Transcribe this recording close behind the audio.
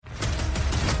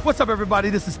What's up,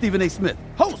 everybody? This is Stephen A. Smith,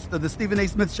 host of the Stephen A.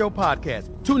 Smith Show podcast.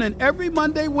 Tune in every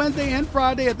Monday, Wednesday, and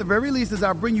Friday at the very least as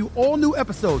I bring you all new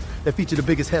episodes that feature the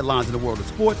biggest headlines in the world of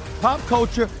sports, pop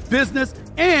culture, business,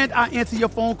 and I answer your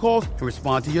phone calls and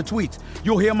respond to your tweets.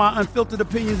 You'll hear my unfiltered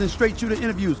opinions and straight-shooter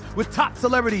interviews with top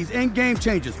celebrities and game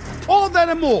changers. All that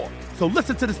and more. So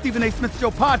listen to the Stephen A. Smith Show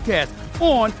podcast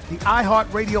on the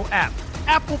iHeartRadio app,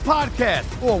 Apple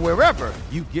Podcasts, or wherever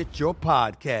you get your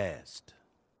podcast.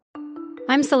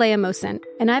 I'm Saleha Mohsin,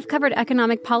 and I've covered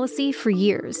economic policy for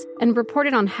years and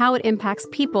reported on how it impacts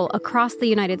people across the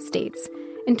United States.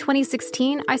 In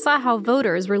 2016, I saw how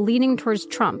voters were leaning towards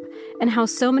Trump and how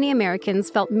so many Americans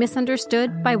felt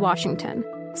misunderstood by Washington.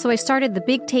 So I started The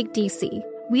Big Take DC.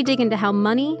 We dig into how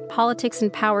money, politics,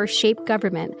 and power shape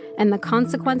government and the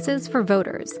consequences for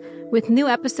voters. With new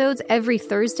episodes every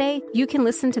Thursday, you can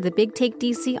listen to The Big Take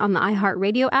DC on the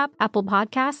iHeartRadio app, Apple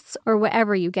Podcasts, or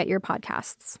wherever you get your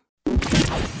podcasts.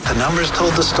 The numbers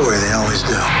told the story, they always do.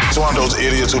 It's one of those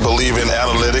idiots who believe in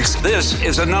analytics. This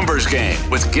is A Numbers Game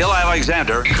with Gil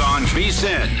Alexander on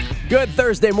VSiN. Good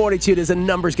Thursday morning to you. It is A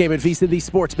Numbers Game at VSiN, the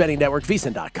sports betting network,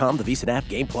 VSiN.com, the VSiN app,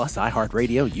 Game Plus,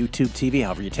 iHeartRadio, YouTube TV,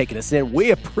 however you're taking us in.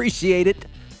 We appreciate it.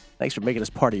 Thanks for making us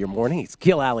part of your morning. It's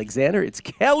Gil Alexander. It's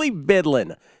Kelly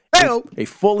Bidlin. A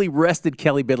fully rested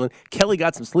Kelly Bidlin. Kelly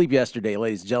got some sleep yesterday,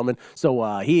 ladies and gentlemen,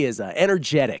 so he is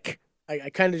energetic. I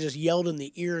kind of just yelled in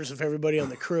the ears of everybody on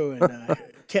the crew, and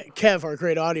Kev, our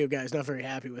great audio guy, is not very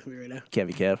happy with me right now.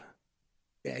 Kev.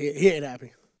 Yeah, he ain't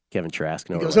happy. Kevin Trask,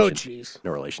 He goes, oh, jeez.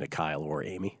 No relation to Kyle or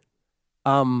Amy.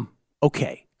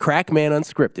 Okay, Crackman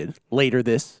Unscripted, later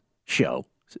this show,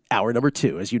 hour number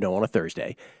 2, as you know, on a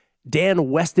Thursday. Dan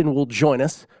Weston will join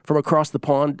us from across the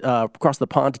pond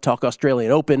to talk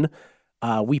Australian Open.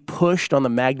 We pushed on the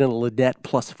Magna Linette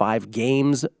 +5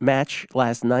 games match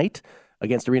last night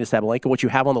against Aryna Sabalenka. What you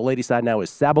have on the ladies' side now is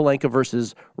Sabalenka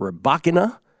versus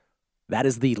Rybakina. That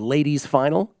is the ladies'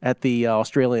 final at the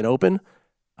Australian Open.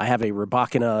 I have a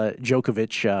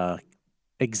Rybakina-Djokovic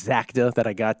exacta that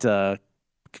I got a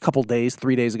couple days,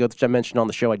 3 days ago, which I mentioned on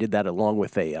the show. I did that along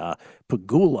with a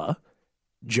Pegula-Djokovic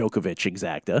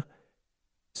exacta.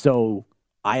 So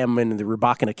I am in the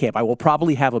Rybakina camp. I will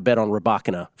probably have a bet on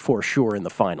Rybakina for sure in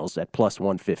the finals at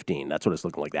 +115. That's what it's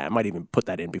looking like. That I might even put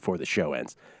that in before the show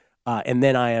ends. And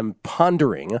then I am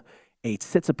pondering a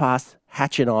Tsitsipas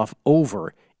Khachanov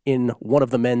over in one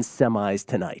of the men's semis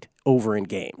tonight, over in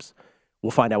games.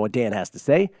 We'll find out what Dan has to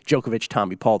say. Djokovic,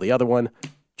 Tommy Paul, the other one.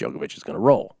 Djokovic is going to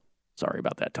roll. Sorry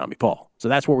about that, Tommy Paul. So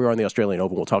that's where we are in the Australian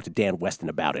Open. We'll talk to Dan Weston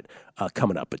about it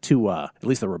coming up. But at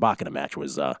least the Rybakina match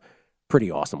was pretty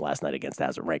awesome last night against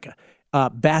Azarenka.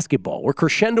 Basketball. We're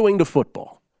crescendoing to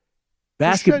football.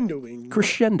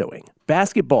 Crescendoing.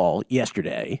 Basketball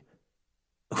yesterday.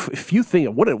 If you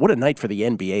think, what a night for the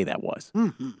NBA that was.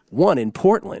 Mm-hmm. One in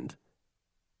Portland,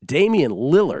 Damian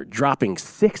Lillard dropping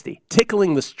 60,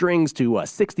 tickling the strings to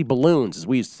 60 balloons, as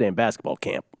we used to say in basketball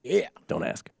camp. Yeah. Don't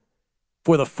ask.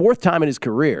 For the fourth time in his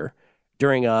career,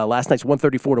 during last night's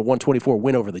 134-124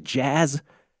 win over the Jazz,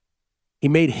 he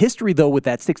made history, though, with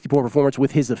that 60-point performance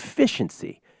with his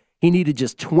efficiency. He needed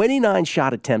just 29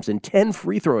 shot attempts and 10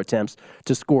 free throw attempts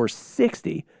to score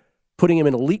 60, putting him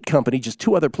in elite company. Just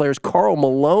two other players, Karl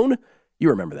Malone. You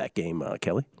remember that game,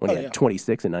 Kelly, when he had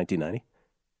 26 in 1990.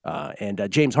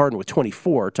 And James Harden with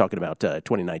 24, talking about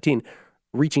 2019,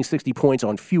 reaching 60 points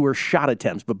on fewer shot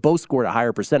attempts, but both scored a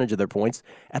higher percentage of their points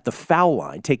at the foul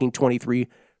line, taking 23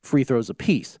 free throws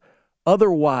apiece.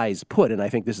 Otherwise put, and I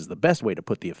think this is the best way to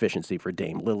put the efficiency for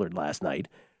Dame Lillard last night,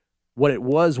 what it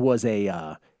was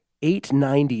a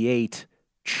 898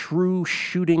 true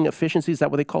shooting efficiency. Is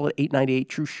that what they call it? 898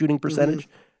 true shooting percentage?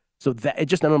 Mm-hmm. So that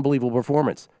just an unbelievable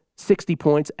performance. 60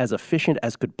 points, as efficient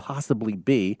as could possibly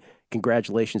be.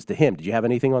 Congratulations to him. Did you have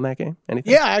anything on that game?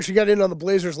 Anything? Yeah, I actually got in on the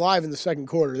Blazers live in the second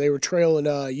quarter. They were trailing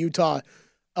Utah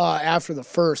after the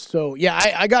first. So,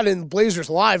 yeah, I got in Blazers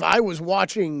live. I was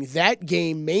watching that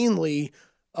game mainly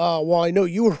while I know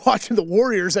you were watching the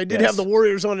Warriors. I did have the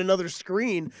Warriors on another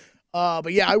screen.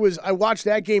 But, yeah, I watched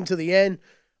that game to the end.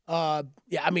 Yeah,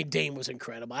 I mean, Dame was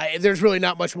incredible. There's really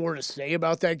not much more to say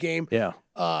about that game. Yeah.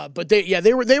 But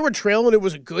they were trailing. It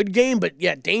was a good game, but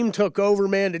yeah, Dame took over,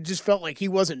 man. It just felt like he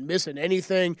wasn't missing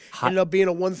anything. Ended up being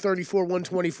a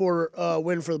 134-124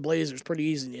 win for the Blazers. Pretty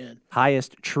easy in the end.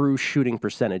 Highest true shooting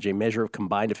percentage, a measure of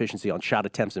combined efficiency on shot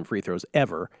attempts and free throws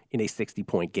ever in a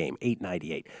 60-point game,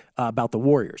 898. About the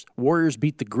Warriors. Warriors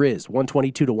beat the Grizz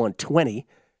 122-120.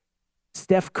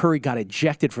 Steph Curry got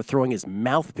ejected for throwing his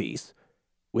mouthpiece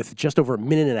with just over a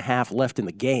minute and a half left in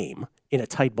the game, in a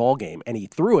tight ball game, and he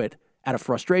threw it out of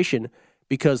frustration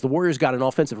because the Warriors got an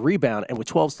offensive rebound, and with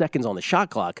 12 seconds on the shot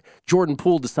clock, Jordan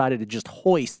Poole decided to just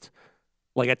hoist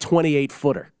like a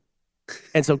 28-footer.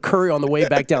 And so Curry on the way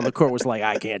back down the court was like,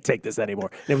 I can't take this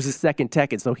anymore. And it was his second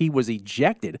tech, and so he was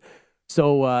ejected.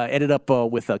 So ended up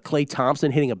with Klay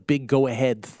Thompson hitting a big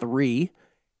go-ahead three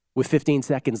with 15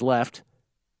 seconds left.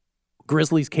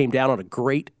 Grizzlies came down on a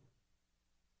great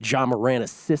Ja Morant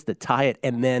assist to tie it,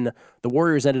 and then the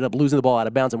Warriors ended up losing the ball out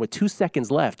of bounds. And with 2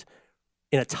 seconds left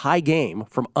in a tie game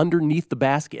from underneath the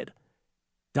basket,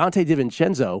 Dante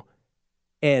DiVincenzo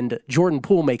and Jordan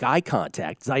Poole make eye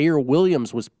contact. Zaire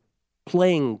Williams was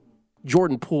playing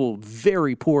Jordan Poole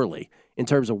very poorly in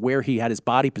terms of where he had his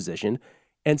body positioned.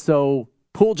 And so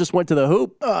Poole just went to the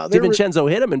hoop.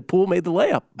 DiVincenzo hit him, and Poole made the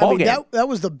layup. Ball game. That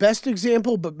was the best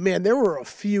example, but, man, there were a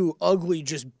few ugly,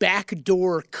 just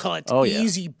backdoor cut,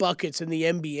 easy buckets in the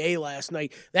NBA last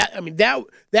night. That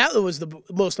was the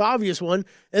most obvious one.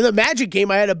 And the Magic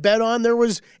game I had a bet on, there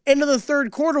was end of the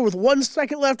third quarter with 1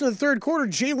 second left in the third quarter,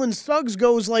 Jalen Suggs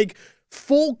goes like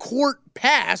full court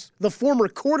pass, the former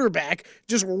quarterback,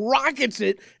 just rockets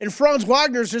it, and Franz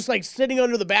Wagner's just like sitting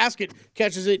under the basket,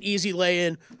 catches it, easy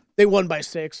lay-in. They won by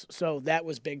 6, so that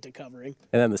was big to covering.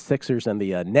 And then the Sixers and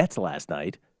the Nets last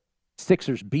night.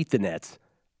 Sixers beat the Nets.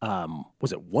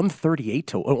 Was it 137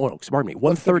 to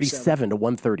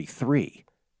 133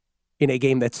 in a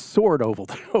game that soared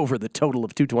over the total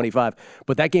of 225.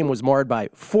 But that game was marred by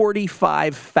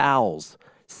 45 fouls,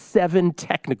 7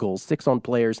 technicals, 6 on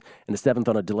players, and the 7th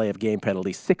on a delay of game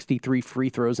penalty, 63 free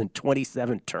throws, and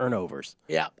 27 turnovers.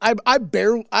 Yeah, I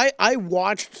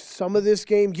watched some of this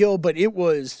game, Gil, but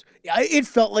it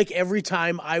felt like every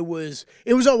time it was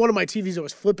on one of my TVs, I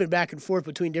was flipping back and forth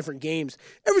between different games.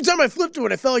 Every time I flipped to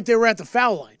it, I felt like they were at the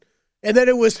foul line. And then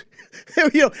it was,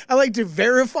 I like to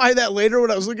verify that later when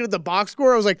I was looking at the box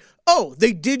score. I was like, oh,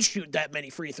 they did shoot that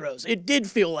many free throws. It did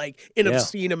feel like an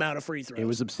obscene amount of free throws. It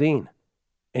was obscene.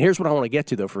 And here's what I want to get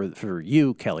to, though, for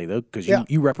you, Kelly, though, because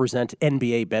you represent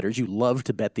NBA bettors. You love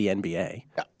to bet the NBA.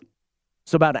 Yeah.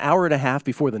 So about an hour and a half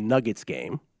before the Nuggets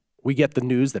game, we get the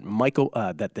news that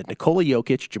that Nikola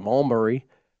Jokic, Jamal Murray,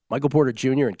 Michael Porter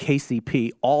Jr., and KCP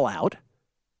all out.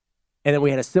 And then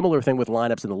we had a similar thing with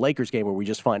lineups in the Lakers game where we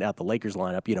just find out the Lakers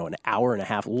lineup, an hour and a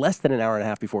half, less than an hour and a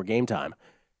half before game time.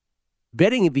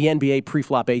 Betting the NBA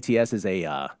pre-flop ATS is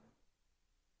a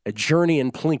journey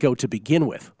in Plinko to begin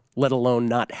with, let alone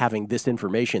not having this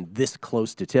information this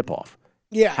close to tip-off.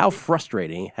 Yeah. How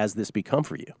frustrating has this become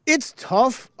for you? It's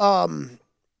tough.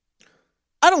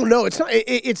 I don't know. It's not.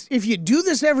 It's if you do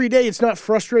this every day, it's not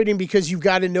frustrating because you've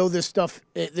got to know this stuff.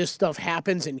 This stuff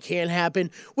happens and can happen.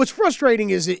 What's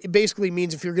frustrating is it basically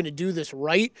means if you're going to do this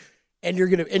right, and you're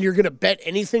gonna bet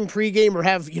anything pregame or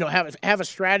have a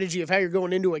strategy of how you're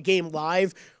going into a game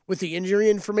live with the injury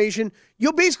information,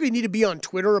 you'll basically need to be on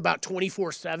Twitter about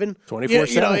 24/7.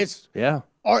 24/7. It's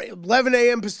 11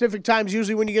 a.m. Pacific time is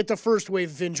usually when you get the first wave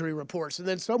of injury reports. And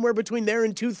then somewhere between there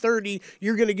and 2:30,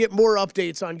 you're going to get more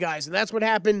updates on guys. And that's what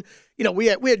happened. We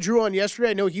had Drew on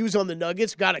yesterday. I know he was on the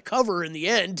Nuggets, got a cover in the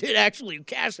end, did actually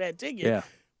cash that ticket. Yeah.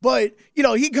 But,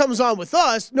 he comes on with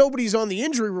us. Nobody's on the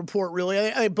injury report, really.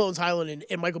 I think Bones Highland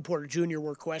and Michael Porter Jr.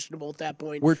 were questionable at that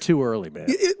point. We're too early, man.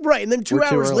 Right, and then 2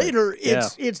 hours later,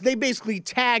 it's they basically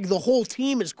tag the whole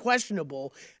team as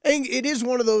questionable. And it is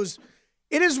one of those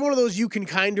you can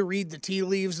kind of read the tea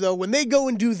leaves, though. When they go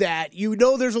and do that,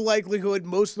 there's a likelihood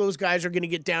most of those guys are going to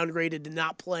get downgraded to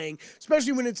not playing,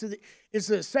 especially when it's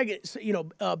the second,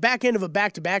 back end of a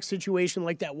back-to-back situation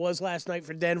like that was last night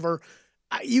for Denver.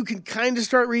 You can kind of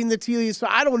start reading the tea leaves. So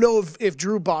I don't know if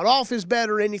Drew bought off his bet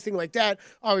or anything like that.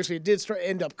 Obviously, it did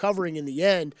end up covering in the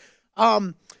end.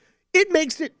 It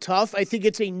makes it tough. I think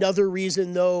it's another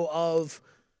reason, though, of,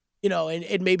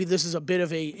 and maybe this is a bit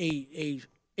of a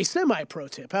semi-pro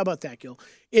tip. How about that, Gil?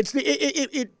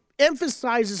 It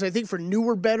emphasizes, I think, for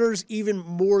newer bettors, even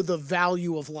more the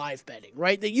value of live betting,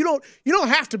 right? That you don't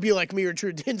have to be like me or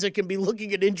Drew Dinsick and be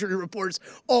looking at injury reports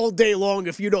all day long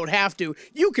if you don't have to.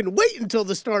 You can wait until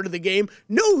the start of the game,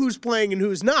 know who's playing and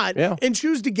who's not, and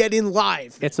choose to get in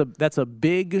live. That's a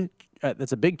big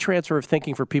transfer of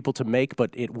thinking for people to make,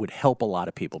 but it would help a lot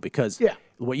of people because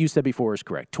what you said before is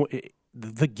correct.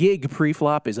 The gig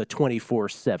pre-flop is a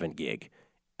 24/7 gig.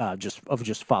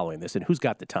 Just following this, and who's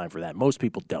got the time for that? Most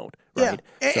people don't, right?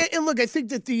 Yeah, and look, I think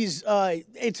that these,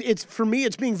 it's for me,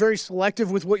 it's being very selective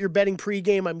with what you're betting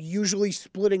pregame. I'm usually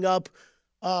splitting up,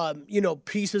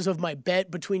 pieces of my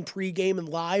bet between pregame and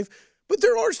live, but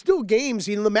there are still games.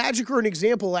 The Magic are an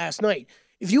example last night.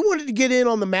 If you wanted to get in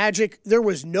on the Magic, there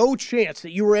was no chance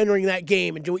that you were entering that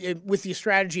game and with the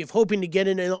strategy of hoping to get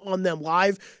in on them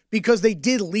live because they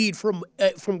did lead from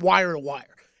wire to wire.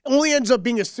 only ends up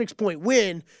being a 6-point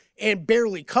win and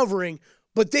barely covering,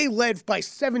 but they led by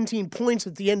 17 points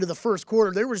at the end of the first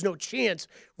quarter. There was no chance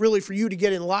really for you to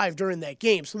get in live during that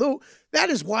game. So that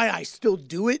is why I still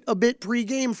do it a bit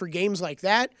pregame for games like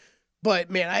that.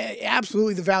 But, man,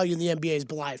 absolutely the value in the NBA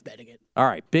is live betting it. All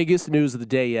right, biggest news of the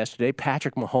day yesterday,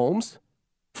 Patrick Mahomes,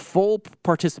 full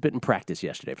participant in practice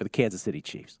yesterday for the Kansas City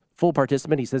Chiefs. Full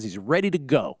participant. He says he's ready to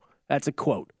go. That's a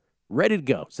quote. Ready to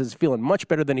go. Says he's feeling much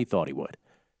better than he thought he would.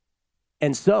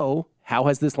 And so, how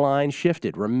has this line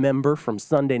shifted? Remember from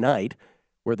Sunday night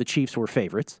where the Chiefs were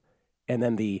favorites, and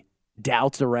then the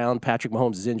doubts around Patrick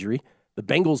Mahomes' injury, the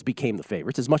Bengals became the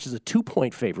favorites, as much as a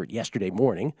 2-point favorite yesterday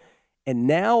morning. And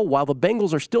now, while the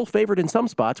Bengals are still favored in some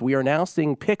spots, we are now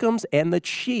seeing Pick'ems and the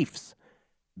Chiefs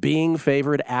being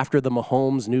favored after the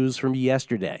Mahomes news from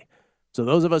yesterday. So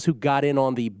those of us who got in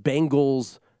on the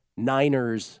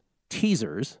Bengals-Niners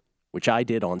teasers, which I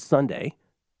did on Sunday,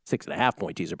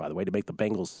 6.5-point teaser, by the way, to make the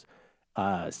Bengals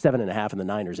 7.5 and the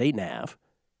Niners 8.5,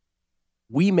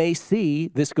 we may see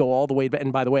this go all the way.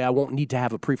 And by the way, I won't need to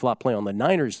have a pre-flop play on the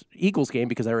Niners-Eagles game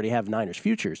because I already have Niners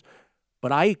futures.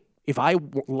 But if I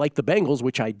like the Bengals,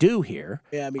 which I do here,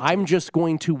 I'm just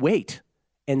going to wait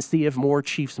and see if more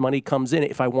Chiefs money comes in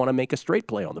if I want to make a straight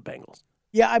play on the Bengals.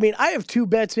 Yeah, I mean, I have 2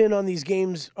 bets in on these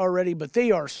games already, but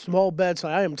they are small bets.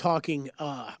 I am talking,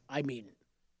 I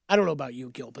don't know about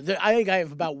you, Gil, but I think I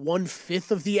have about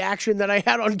 1/5 of the action that I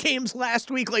had on games last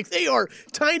week. Like, they are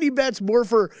tiny bets more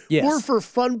for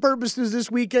fun purposes this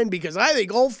weekend because I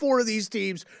think all 4 of these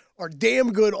teams are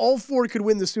damn good. All 4 could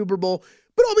win the Super Bowl.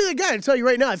 But I'll be the guy to tell you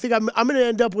right now, I think I'm going to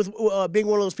end up with being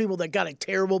one of those people that got a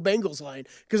terrible Bengals line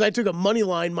because I took a money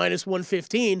line minus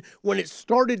 115 when it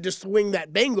started to swing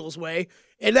that Bengals way,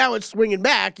 and now it's swinging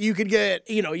back. You could get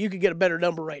a better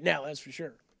number right now, that's for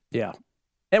sure. Yeah,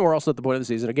 and we're also at the point of the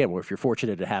season again where if you're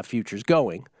fortunate to have futures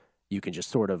going, you can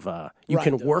just sort of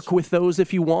work with those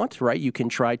if you want, right? You can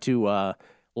try to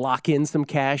lock in some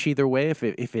cash either way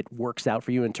if it works out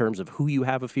for you in terms of who you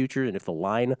have a future and if the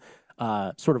line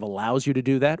sort of allows you to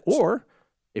do that, or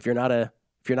if you're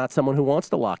not someone who wants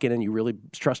to lock in and you really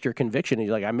trust your conviction and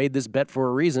you're like, I made this bet for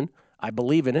a reason, I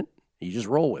believe in it, you just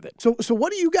roll with it. So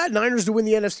what do you got? Niners to win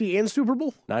the NFC and Super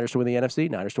Bowl? Niners to win the NFC,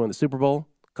 Niners to win the Super Bowl,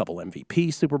 a couple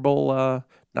MVP Super Bowl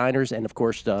Niners, and of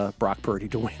course Brock Purdy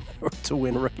to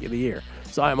win Rookie of the Year.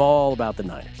 So I'm all about the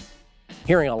Niners.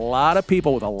 Hearing a lot of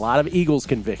people with a lot of Eagles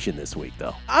conviction this week,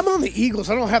 though. I'm on the Eagles.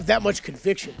 I don't have that much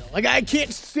conviction, though. Like, I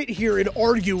can't sit here and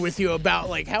argue with you about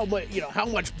like how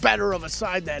much better of a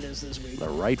side that is this week. The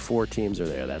right 4 teams are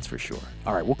there, that's for sure.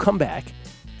 All right, we'll come back.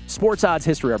 Sports Odds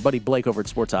History. Our buddy Blake over at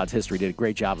Sports Odds History did a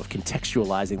great job of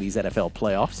contextualizing these NFL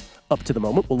playoffs up to the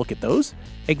moment. We'll look at those.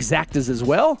 Exactas as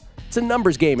well. It's a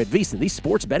numbers game at VSiN, the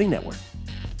Sports Betting Network.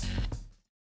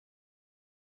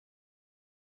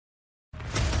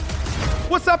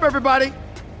 What's up, everybody?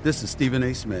 This is Stephen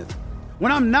A. Smith.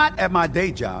 When I'm not at my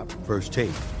day job, First Take,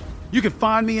 you can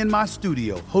find me in my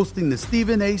studio hosting the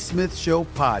Stephen A. Smith Show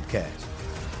podcast.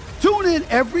 Tune in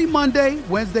every Monday,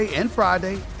 Wednesday, and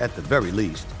Friday, at the very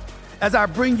least, as I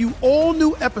bring you all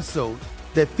new episodes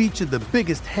that feature the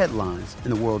biggest headlines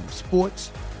in the world of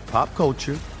sports, pop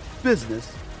culture,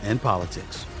 business, and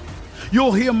politics.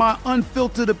 You'll hear my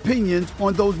unfiltered opinions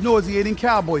on those nauseating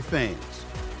Cowboy fans,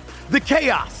 the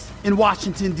chaos in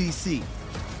Washington, D.C.,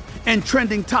 and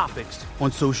trending topics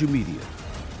on social media,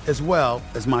 as well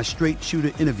as my straight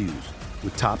shooter interviews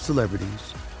with top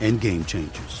celebrities and game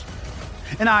changers.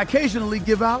 And I occasionally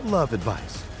give out love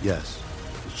advice. Yes,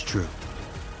 it's true.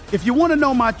 If you want to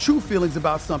know my true feelings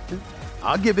about something,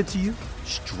 I'll give it to you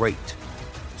straight.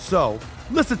 So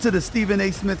listen to the Stephen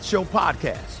A. Smith Show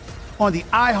podcast on the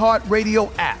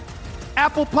iHeartRadio app,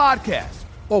 Apple Podcasts,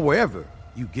 or wherever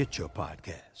you get your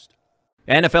podcast.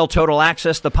 NFL Total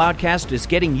Access, the podcast, is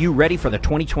getting you ready for the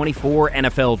 2024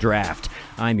 NFL Draft.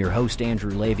 I'm your host,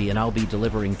 Andrew Levy, and I'll be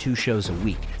delivering 2 shows a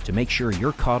week to make sure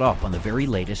you're caught up on the very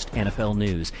latest NFL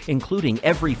news, including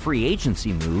every free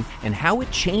agency move and how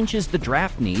it changes the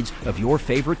draft needs of your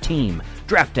favorite team.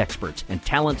 Draft experts and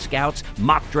talent scouts,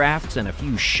 mock drafts, and a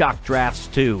few shock drafts,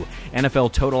 too.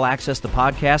 NFL Total Access, the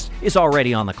podcast, is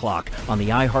already on the clock on the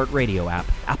iHeartRadio app,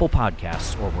 Apple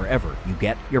Podcasts, or wherever you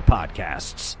get your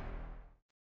podcasts.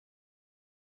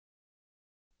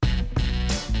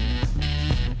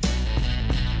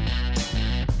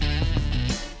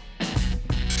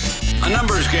 A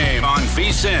numbers game on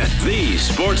VSiN, the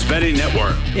Sports Betting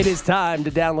Network. It is time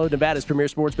to download Nevada's premier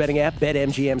sports betting app,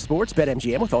 BetMGM Sports.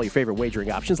 BetMGM with all your favorite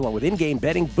wagering options, along with in-game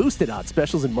betting, boosted odds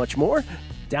specials, and much more.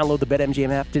 Download the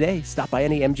BetMGM app today. Stop by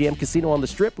any MGM casino on the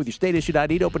Strip with your state-issued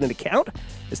ID to open an account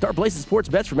and start placing sports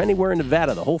bets from anywhere in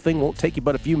Nevada. The whole thing won't take you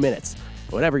but a few minutes.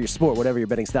 Whatever your sport, whatever your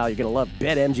betting style, you're going to love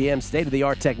BetMGM.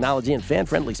 State-of-the-art technology and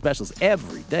fan-friendly specials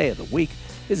every day of the week.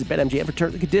 Visit BetMGM for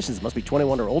terms and conditions. Must be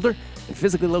 21 or older and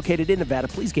physically located in Nevada.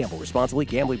 Please gamble responsibly.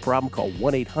 Gambling problem? Call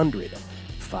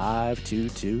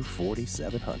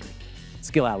 1-800-522-4700.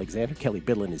 Skill Alexander, Kelly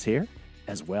Bidlin is here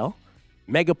as well.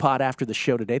 Megapod after the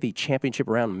show today, the championship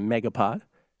round Megapod.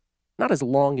 Not as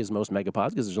long as most Megapods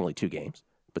because there's only 2 games.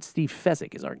 But Steve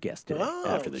Fezzik is our guest today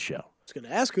after the show. I was going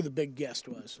to ask who the big guest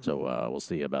was. So we'll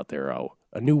see about their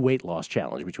a new weight loss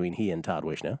challenge between he and Todd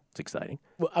Wishnow. It's exciting.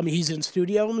 Well, I mean, he's in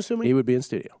studio, I'm assuming? He would be in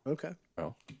studio. Okay.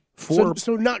 Well,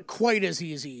 so not quite as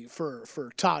easy for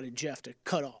Todd and Jeff to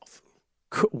cut off.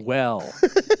 Well,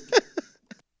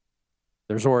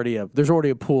 there's already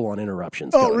a pool on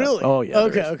interruptions. Oh, really? Oh, yeah.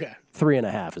 Okay.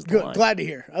 3.5 is the Good. line. Glad to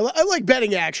hear. I like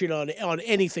betting action on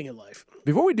anything in life.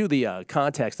 Before we do the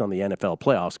context on the NFL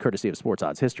playoffs, courtesy of Sports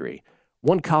Odds History,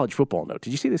 one college football note.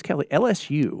 Did you see this, Kelly?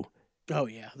 LSU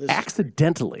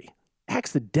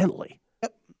accidentally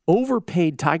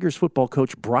overpaid Tigers football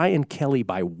coach Brian Kelly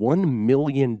by $1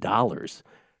 million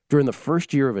during the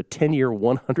first year of a 10-year,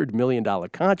 $100 million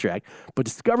contract, but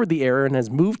discovered the error and has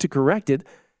moved to correct it,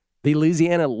 the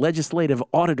Louisiana Legislative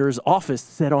Auditor's Office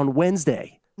said on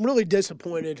Wednesday. I'm really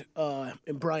disappointed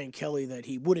in Brian Kelly that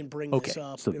he wouldn't bring this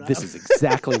up. So this is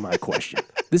exactly my question.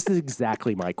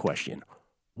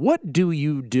 What do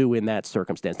you do in that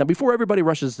circumstance? Now, before everybody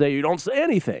rushes to say you don't say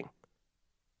anything,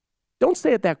 don't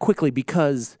say it that quickly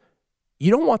because you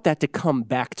don't want that to come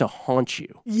back to haunt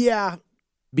you. Yeah.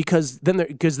 Because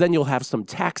then you'll have some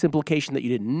tax implication that you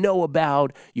didn't know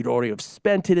about. You'd already have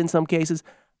spent it in some cases.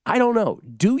 I don't know.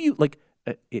 Do you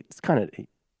it's kind of.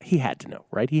 He had to know,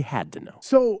 right? He had to know.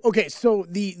 So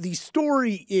the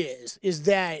story is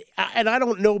that, and I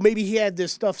don't know, maybe he had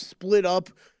this stuff split up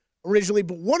originally,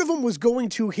 but one of them was going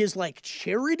to his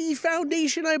charity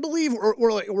foundation, I believe,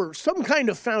 or some kind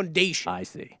of foundation. I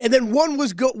see. And then one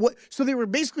was so they were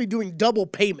basically doing double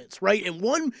payments, right? And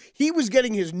one, he was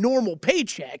getting his normal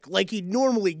paycheck like he'd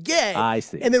normally get. I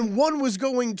see. And then one was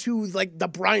going to the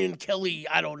Brian Kelly,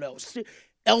 I don't know,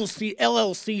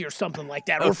 LLC or something like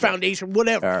that, or foundation,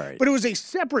 whatever. All right. But it was a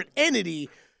separate entity,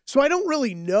 so I don't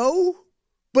really know.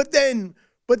 But then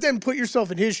put yourself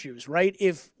in his shoes, right?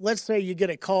 If, let's say, you get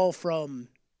a call from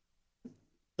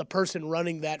the person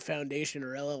running that foundation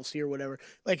or LLC or whatever,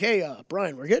 like, hey,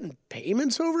 Brian, we're getting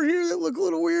payments over here that look a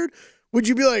little weird. Would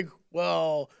you be like,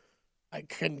 well, I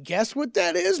can guess what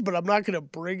that is, but I'm not going to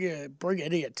bring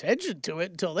any attention to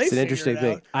it until they figure it out. It's an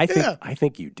interesting thing. I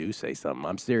think you do say something.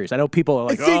 I'm serious. I know people are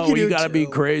like, oh, you got to be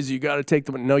crazy. You got to take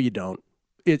them. No, you don't.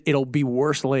 It'll be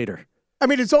worse later. I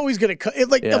mean, it's always going to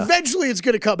eventually it's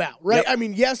going to come out, right? Yep. I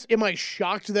mean, yes, am I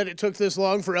shocked that it took this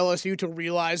long for LSU to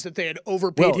realize that they had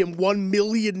overpaid him $1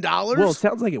 million? Well, it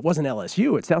sounds like it wasn't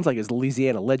LSU. It sounds like it's the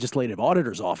Louisiana Legislative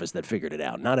Auditor's Office that figured it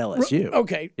out, not LSU.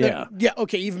 Okay. Yeah.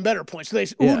 Okay, even better point. So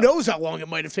who knows how long it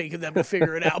might have taken them to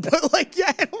figure it out. But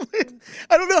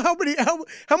I don't know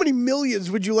how many millions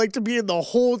would you like to be in the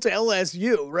hole to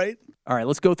LSU, right? All right,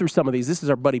 let's go through some of these. This is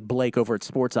our buddy Blake over at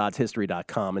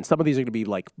sportsoddhistory.com, and some of these are going to be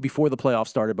before the playoffs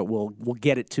started, but we'll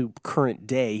get it to current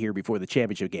day here before the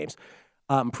championship games.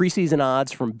 Preseason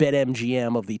odds from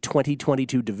BetMGM of the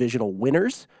 2022 divisional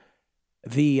winners.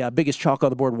 The biggest chalk on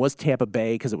the board was Tampa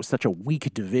Bay because it was such a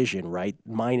weak division, right?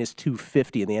 Minus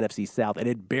 250 in the NFC South, and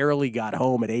it barely got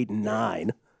home at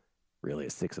 8-9. Really a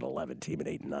 6-11 team at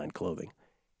 8-9 clothing.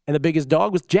 And the biggest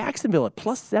dog was Jacksonville at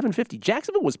plus 750.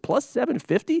 Jacksonville was plus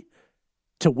 750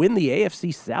 to win the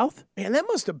AFC South? Man, that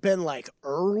must have been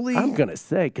early. I'm going to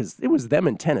say, because it was them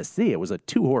in Tennessee. It was a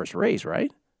 2-horse race,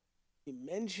 right? You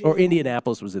mentioned... Or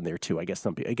Indianapolis was in there, too. I guess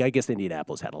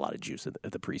Indianapolis had a lot of juice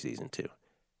at the preseason, too.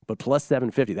 But plus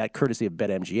 750, that courtesy of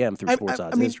BetMGM through Sports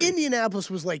Odds History. Indianapolis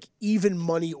was even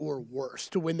money or worse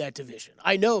to win that division.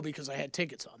 I know because I had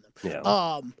tickets on them.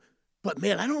 Yeah. But,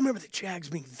 man, I don't remember the Jags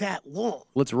being that long.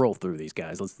 Let's roll through these,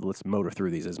 guys. Let's motor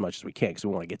through these as much as we can because we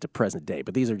want to get to present day.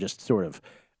 But these are just sort of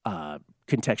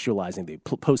contextualizing the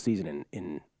postseason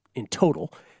in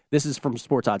total. This is from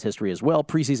Sports Odds History as well.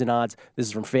 Preseason odds. This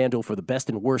is from FanDuel for the best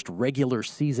and worst regular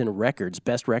season records.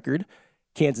 Best record,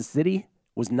 Kansas City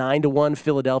was 9-1.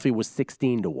 Philadelphia was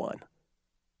 16-1.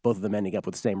 Both of them ending up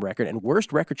with the same record. And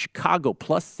worst record, Chicago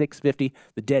plus 650.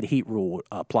 The dead heat rule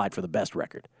applied for the best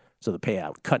record. So the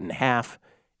payout cut in half,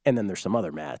 and then there's some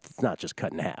other math. It's not just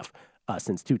cut in half,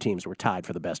 since 2 teams were tied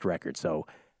for the best record. So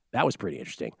that was pretty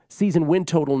interesting. Season win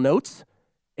total notes.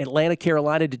 Atlanta,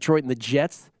 Carolina, Detroit, and the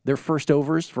Jets, their first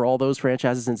overs for all those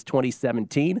franchises since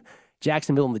 2017.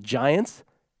 Jacksonville and the Giants,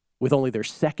 with only their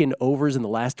second overs in the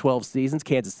last 12 seasons.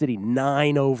 Kansas City,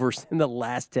 9 overs in the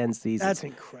last 10 seasons. That's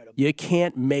incredible. You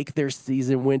can't make their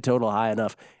season win total high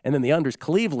enough. And then the unders,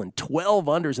 Cleveland, 12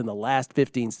 unders in the last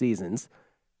 15 seasons.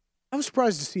 I was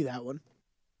surprised to see that one.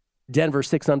 Denver,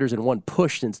 6 unders and 1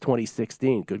 push since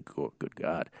 2016. Good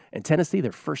God. And Tennessee,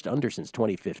 their first under since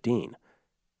 2015.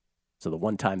 So the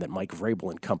one time that Mike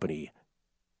Vrabel and company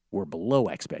were below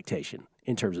expectation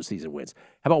in terms of season wins.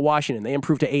 How about Washington? They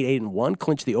improved to 8-1,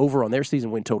 clinched the over on their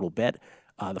season win total bet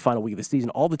the final week of the season.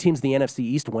 All the teams in the NFC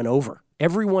East went over.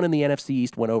 Everyone in the NFC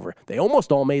East went over. They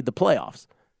almost all made the playoffs.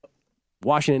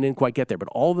 Washington didn't quite get there, but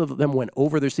all of them went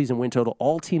over their season win total.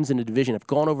 All teams in the division have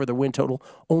gone over their win total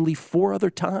only 4 other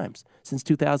times since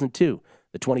 2002.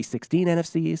 The 2016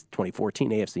 NFC East, 2014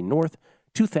 AFC North,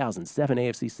 2007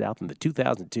 AFC South, and the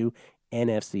 2002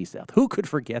 NFC South. Who could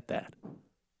forget that?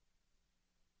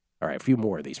 All right, a few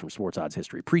more of these from Sports Odds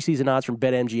history. Preseason odds from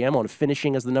BetMGM on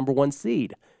finishing as the number 1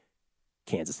 seed.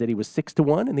 Kansas City was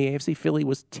 6-1 in the AFC. Philly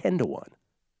was 10-1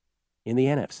 in the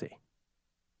NFC.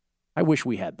 I wish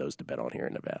we had those to bet on here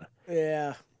in Nevada.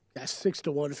 Yeah,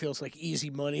 6-1 feels like easy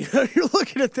money. You're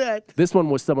looking at that. This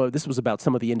was about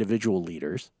some of the individual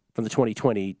leaders from the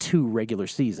 2022 regular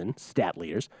season, stat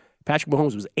leaders. Patrick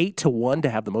Mahomes was 8-1 to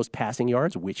have the most passing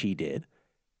yards, which he did.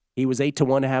 He was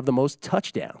 8-1 to have the most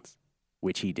touchdowns,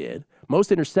 which he did. Most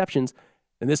interceptions,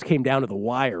 and this came down to the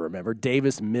wire, remember?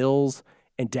 Davis Mills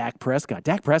and Dak Prescott.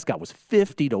 Dak Prescott was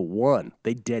 50-1.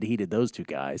 They dead heated those two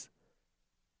guys.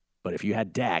 But if you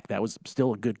had Dak, that was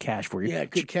still a good cash for you. Yeah,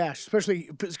 good cash, especially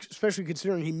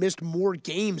considering he missed more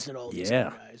games than all these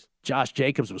guys. Josh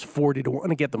Jacobs was 40-1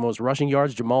 to get the most rushing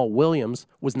yards. Jamal Williams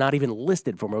was not even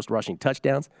listed for most rushing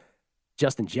touchdowns.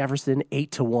 Justin Jefferson,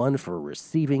 8-1 for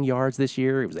receiving yards this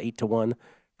year. It was 8-1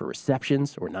 for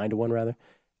receptions, or 9-1 rather.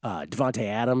 Devontae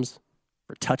Adams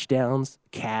for touchdowns,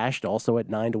 cashed also at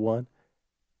 9-1.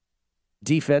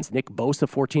 Defense, Nick Bosa,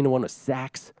 14-1 with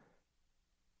sacks.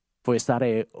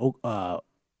 Foyesade,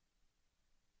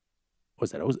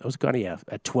 Oskania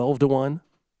at 12-1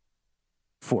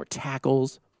 for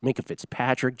tackles. Minkah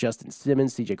Fitzpatrick, Justin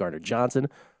Simmons, C.J. Gardner-Johnson,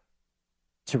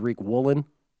 Tariq Woolen,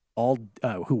 all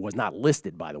who was not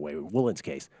listed, by the way, in Woolen's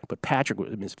case. But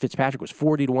Fitzpatrick was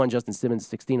 40-1, Justin Simmons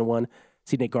 16-1,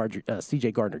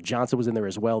 C.J. Gardner-Johnson was in there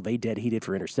as well. They dead heated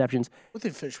for interceptions. What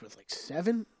did they finish with, like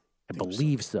 7? I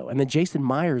believe so. And then Jason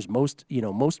Myers, most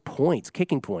points,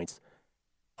 kicking points,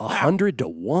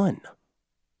 100-1.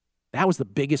 That was the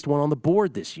biggest one on the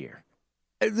board this year.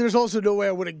 There's also no way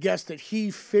I would have guessed that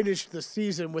he finished the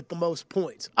season with the most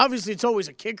points. Obviously, it's always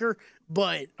a kicker,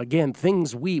 but... Again, it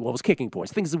was kicking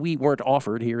points, things that we weren't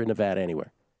offered here in Nevada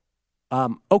anywhere.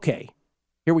 Okay,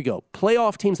 here we go.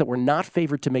 Playoff teams that were not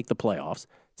favored to make the playoffs.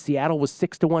 Seattle was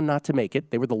 6-1 not to make it.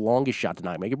 They were the longest shot to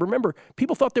not make it. Remember,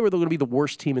 people thought they were going to be the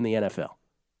worst team in the NFL.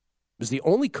 It was the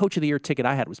only Coach of the Year ticket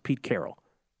I had was Pete Carroll.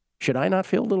 Should I not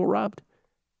feel a little robbed?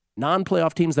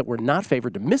 Non-playoff teams that were not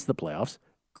favored to miss the playoffs,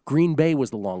 Green Bay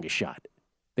was the longest shot.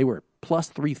 They were plus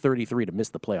 333 to miss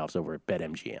the playoffs over at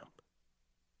BetMGM.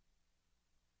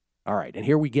 All right, and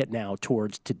here we get now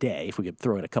towards today, if we could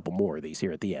throw in a couple more of these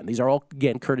here at the end. These are all,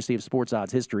 again, courtesy of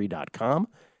SportsOddsHistory.com.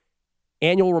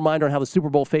 Annual reminder on how the Super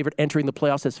Bowl favorite entering the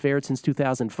playoffs has fared since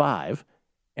 2005.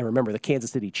 And remember, the Kansas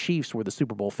City Chiefs were the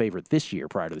Super Bowl favorite this year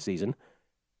prior to the season.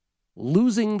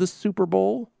 Losing the Super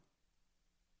Bowl,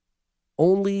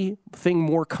 only thing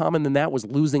more common than that was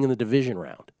losing in the division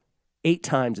round. 8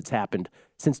 times it's happened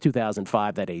since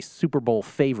 2005 that a Super Bowl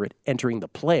favorite entering the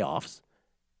playoffs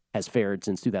has fared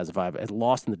since 2005, has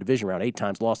lost in the division round 8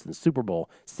 times, lost in the Super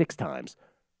Bowl 6 times.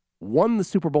 Won the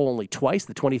Super Bowl only twice,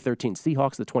 the 2013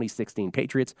 Seahawks, the 2016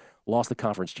 Patriots, lost the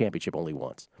conference championship only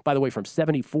once. By the way, from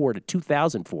 74 to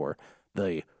 2004,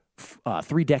 the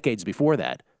 3 decades before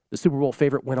that, the Super Bowl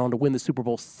favorite went on to win the Super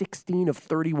Bowl 16 of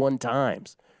 31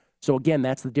 times. So again,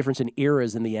 that's the difference in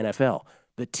eras in the NFL.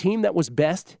 The team that was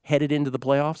best headed into the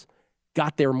playoffs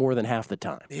got there more than half the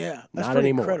time. Yeah, that's not pretty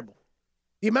anymore. Incredible.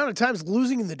 The amount of times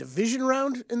losing in the division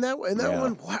round in that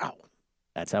one, wow.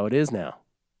 That's how it is now.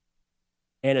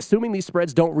 And assuming these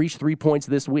spreads don't reach 3 points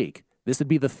this week, this would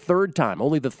be the third time,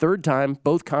 only the third time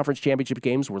both conference championship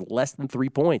games were less than 3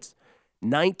 points.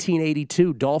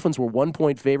 1982, Dolphins were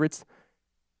 1-point favorites.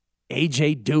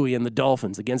 A.J. Dewey and the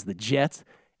Dolphins against the Jets.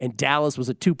 And Dallas was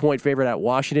a 2-point favorite at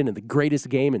Washington in the greatest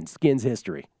game in Skins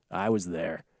history. I was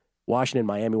there. Washington,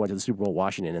 Miami went to the Super Bowl.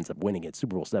 Washington ends up winning it,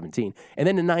 Super Bowl 17. And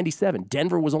then in 97,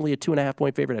 Denver was only a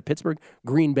 2.5-point favorite at Pittsburgh.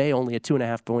 Green Bay only a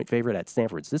 2.5-point favorite at San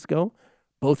Francisco.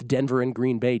 Both Denver and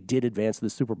Green Bay did advance to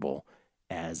the Super Bowl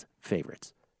as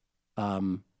favorites.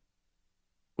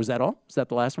 Was that all? Is that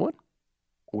the last one?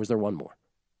 Or was there one more?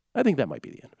 I think that might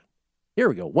be the end of it. Here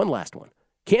we go. One last one.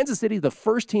 Kansas City, the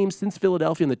first team since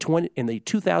Philadelphia in the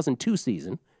 2002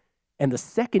 season, and the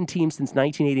second team since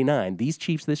 1989, these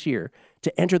Chiefs this year,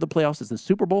 to enter the playoffs as the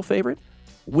Super Bowl favorite,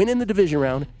 win in the division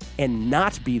round, and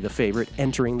not be the favorite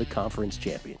entering the conference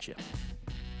championship.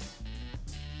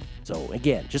 So,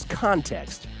 again, just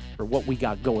context for what we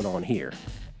got going on here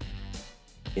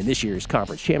in this year's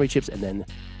conference championships and then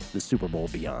the Super Bowl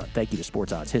beyond. Thank you to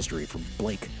Sports Odds History from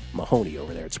Blake Mahoney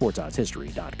over there at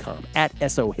sportsoddshistory.com, at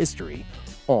SOHistory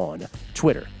on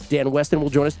Twitter. Dan Weston will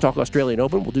join us to talk Australian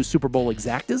Open. We'll do Super Bowl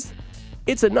exactas.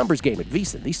 It's a numbers game at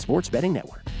VSiN, the Sports Betting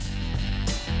Network.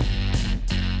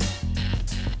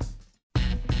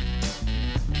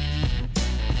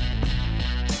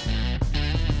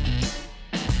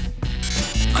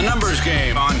 A numbers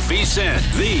game on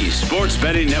VSiN, the Sports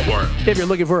Betting Network. If you're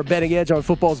looking for a betting edge on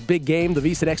football's big game, the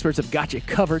VSiN experts have got you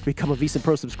covered. Become a VSiN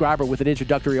Pro subscriber with an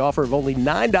introductory offer of only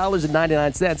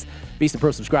 $9.99. VSiN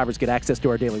Pro subscribers get access to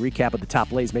our daily recap of the top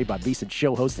plays made by VSiN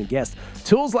show hosts and guests.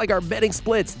 Tools like our betting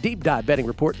splits, deep dive betting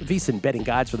report, VSiN betting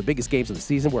guides for the biggest games of the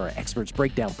season where our experts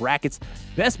break down brackets,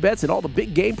 best bets, and all the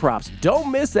big game props.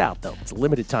 Don't miss out, though. It's a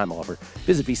limited time offer.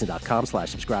 Visit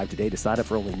VSiN.com/subscribe today to sign up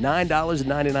for only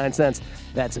 $9.99.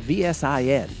 That's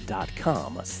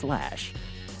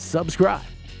VSIN.com/subscribe.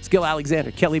 Skill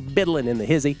Alexander, Kelly Bidlin in the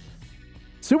hizzy.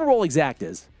 Super Bowl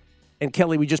exactas. And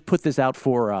Kelly, we just put this out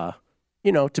for,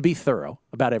 to be thorough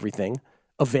about everything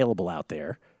available out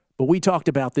there. But we talked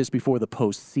about this before the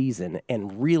postseason.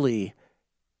 And really,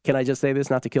 can I just say this,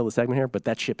 not to kill the segment here, but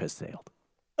that ship has sailed.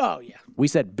 Oh, yeah. We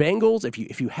said Bengals,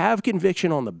 if you have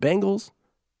conviction on the Bengals,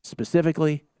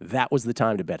 specifically, that was the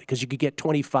time to bet it because you could get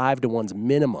 25 to 1's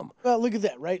minimum. Well, look at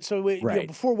that, right? So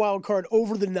before wild card,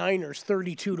 over the Niners,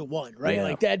 32 to 1, right? Yeah.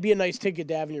 Like that'd be a nice ticket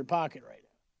to have in your pocket right now.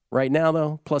 Right now,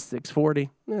 though, plus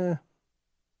 640.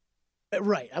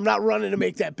 Right. I'm not running to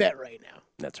make that bet right now.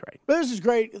 That's right. But this is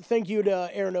great. Thank you to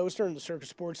Aaron Oster and the Circus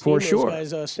Sports team. For sure.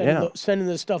 Those guys sending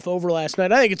this stuff over last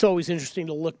night. I think it's always interesting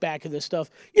to look back at this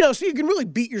stuff, so you can really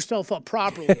beat yourself up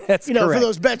properly, That's for correct.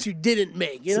 those bets you didn't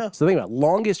make, So think about it.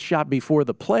 Longest shot before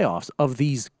the playoffs of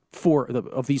these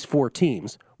four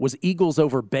teams was Eagles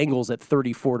over Bengals at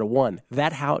 34 to 1.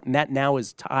 That now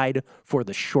is tied for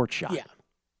the short shot. Yeah.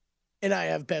 And I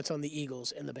have bets on the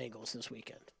Eagles and the Bengals this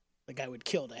weekend. Like I would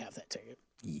kill to have that ticket.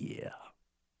 Yeah.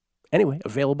 Anyway,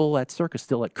 available at Circus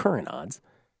still at current odds,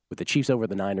 with the Chiefs over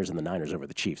the Niners and the Niners over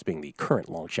the Chiefs being the current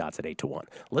long shots at 8 to 1.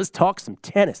 Let's talk some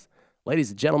tennis.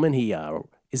 Ladies and gentlemen, he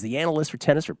is the analyst for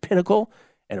tennis for Pinnacle,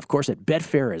 and of course at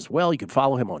Betfair as well. You can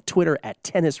follow him on Twitter at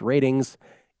Tennis Ratings.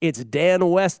 It's Dan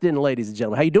Weston, ladies and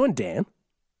gentlemen. How you doing, Dan?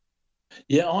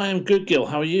 Yeah, I am good, Gil.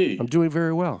 How are you? I'm doing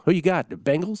very well. Who you got? The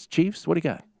Bengals, Chiefs? What do you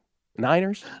got?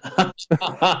 Niners? I'm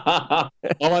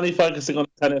only focusing on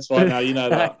tennis right now. You know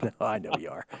that. I know you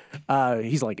are.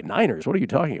 He's like, Niners? What are you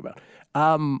talking about?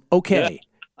 Okay.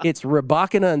 Yeah. It's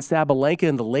Rybakina and Sabalenka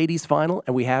in the ladies' final,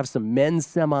 and we have some men's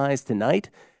semis tonight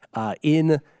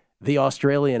in the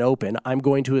Australian Open. I'm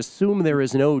going to assume there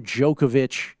is no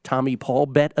Djokovic-Tommy Paul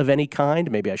bet of any kind.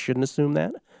 Maybe I shouldn't assume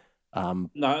that. No,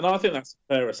 I think that's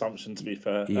a fair assumption, to be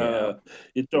fair. Yeah.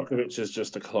 Djokovic is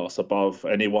just a class above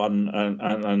anyone,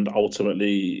 and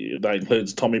ultimately that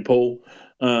includes Tommy Paul.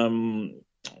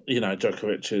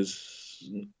 Djokovic is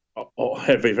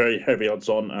very heavy odds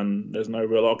on, and there's no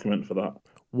real argument for that.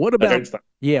 What about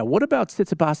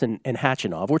Tsitsipas and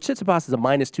Khachanov? Where Tsitsipas is a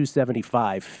minus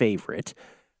 275 favorite.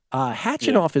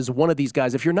 Khachanov is one of these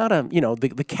guys, if you're not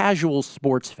the casual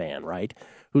sports fan, right,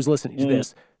 who's listening to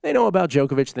this, they know about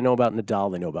Djokovic, they know about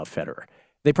Nadal, they know about Federer.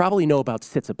 They probably know about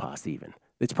Tsitsipas even.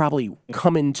 It's probably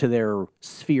come into their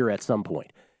sphere at some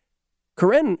point.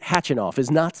 Karen Khachanov is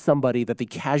not somebody that the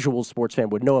casual sports fan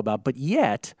would know about, but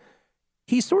yet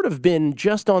he's sort of been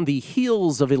just on the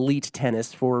heels of elite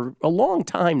tennis for a long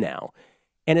time now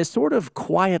and has sort of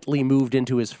quietly moved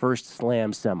into his first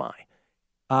slam semi.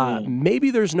 Maybe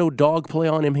there's no dog play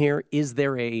on him here. Is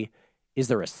there a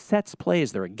sets play?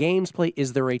 Is there a games play?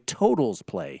 Is there a totals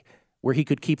play where he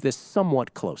could keep this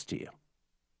somewhat close to you?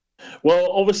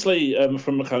 Well, obviously,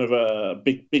 from a kind of a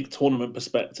big tournament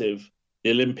perspective,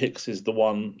 the Olympics is the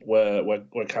one where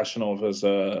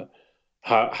Khachanov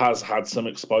has had some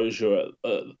exposure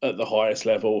at the highest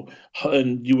level,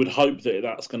 and you would hope that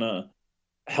that's going to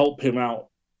help him out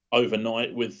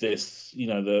overnight with this,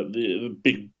 the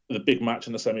big match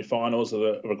in the semi-finals of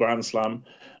a Grand Slam.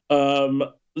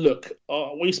 Look,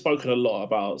 we've spoken a lot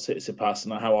about Tsitsipas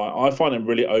and how I find him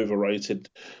really overrated,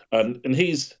 and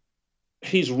he's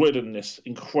ridden this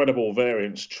incredible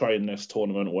variance train this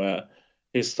tournament where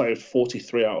he's saved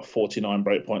 43 out of 49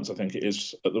 break points, I think it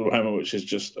is, at the moment, which is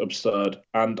just absurd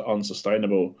and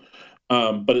unsustainable.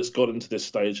 But it's got into this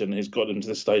stage, and he's got into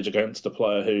this stage against a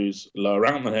player who's lower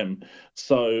ranked than him.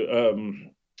 So,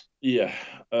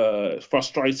 it's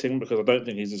frustrating because I don't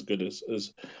think he's as good as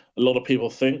a lot of people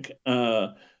think.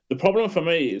 The problem for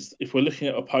me is, if we're looking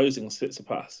at opposing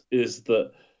Tsitsipas, is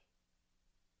that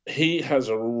he has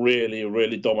really,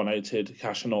 really dominated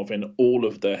Khachanov in all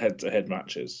of their head-to-head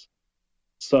matches.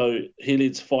 So he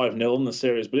leads 5-0 in the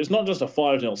series, but it's not just a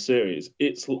 5-0 series.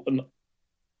 It's an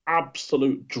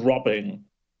absolute drubbing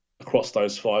across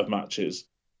those 5 matches,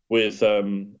 with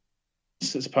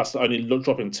Tsitsipas only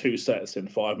dropping 2 sets in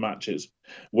 5 matches,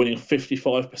 winning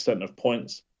 55% of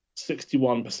points,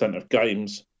 61% of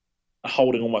games,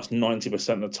 holding almost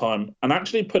 90% of the time, and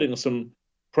actually putting some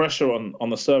pressure on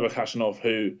the server Khachanov,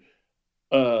 who,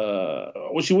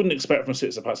 which you wouldn't expect from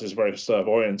Tsitsipas, is very serve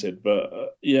oriented.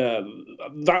 But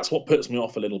that's what puts me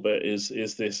off a little bit. Is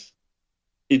this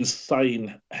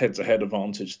insane head-to-head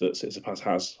advantage that Tsitsipas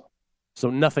has? So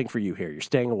nothing for you here. You're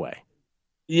staying away.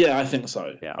 Yeah, I think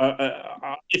so.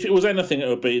 Yeah. If it was anything, it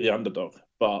would be the underdog.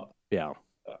 But yeah,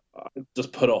 I'm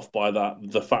just put off by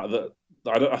the fact that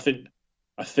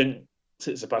I think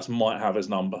Tsitsipas might have his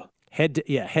number.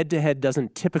 Head-to-head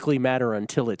doesn't typically matter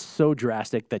until it's so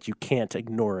drastic that you can't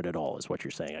ignore it at all, is what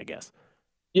you're saying, I guess.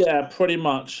 Yeah, pretty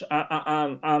much.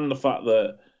 And the fact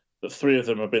that the 3 of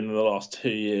them have been in the last 2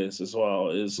 years as well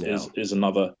is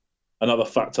another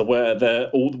factor where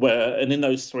and in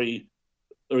those 3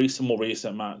 more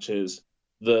recent matches,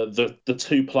 the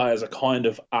 2 players are kind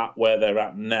of at where they're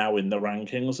at now in the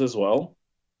rankings as well.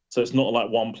 So it's not like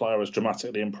one player has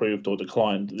dramatically improved or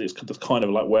declined. It's kind of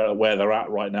like where they're at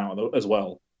right now as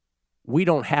well. We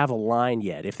don't have a line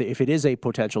yet. If it is a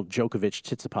potential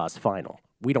Djokovic-Tsitsipas final,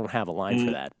 we don't have a line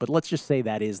for that. But let's just say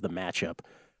that is the matchup.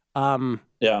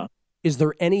 Is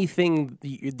there anything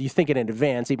you think in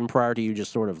advance, even prior to you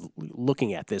just sort of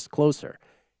looking at this closer?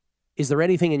 Is there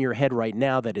anything in your head right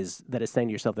now that is saying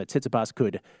to yourself that Tsitsipas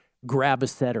could grab a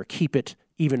set or keep it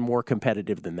even more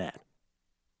competitive than that?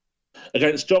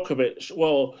 Against Djokovic,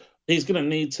 well, he's going to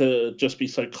need to just be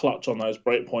so clutch on those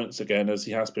break points again as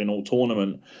he has been all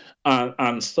tournament,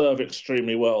 and serve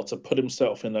extremely well to put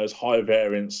himself in those high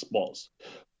variance spots,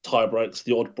 tie breaks,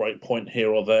 the odd break point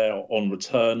here or there on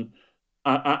return,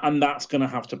 and that's going to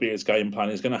have to be his game plan.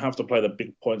 He's going to have to play the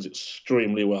big points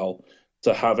extremely well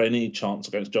to have any chance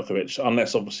against Djokovic,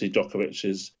 unless obviously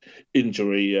Djokovic's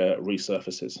injury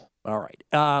resurfaces. All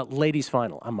right, ladies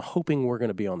final. I'm hoping we're going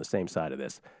to be on the same side of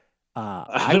this.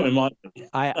 I think we might be.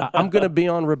 I'm going to be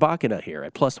on Rybakina here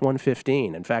at plus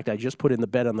 115. In fact, I just put in the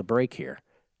bet on the break here.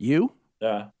 You?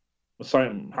 Yeah, the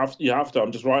same. You have to.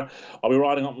 I'm just right. I'll be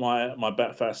writing up my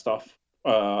Betfair stuff.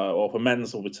 For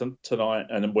men's will be tonight,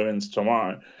 and then women's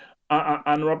tomorrow.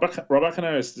 And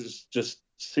Rybakina is just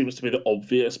seems to be the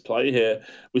obvious play here.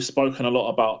 We've spoken a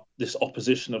lot about this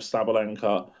opposition of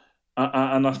Sabalenka,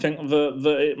 and I think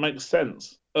that it makes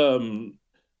sense.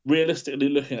 Realistically,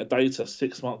 looking at data,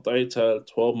 6-month data,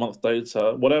 12-month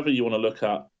data, whatever you want to look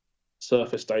at,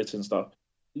 surface data and stuff,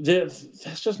 there's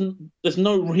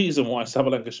no reason why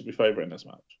Sabalenka should be favourite in this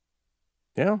match.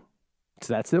 Yeah, it's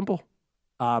that simple.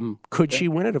 Could she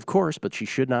win it? Of course, but she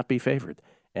should not be favored.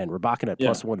 And Rybakina at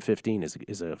plus 115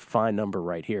 is a fine number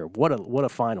right here. What a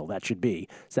final that should be.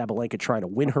 Sabalenka trying to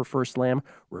win her first slam,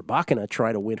 Rybakina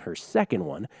trying to win her second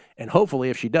one, and hopefully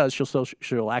if she does,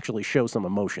 she'll actually show some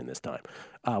emotion this time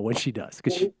when she does.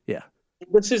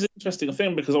 This is an interesting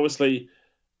thing because obviously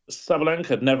Sabalenka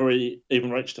had never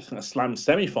even reached a slam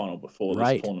semi-final before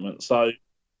this tournament. So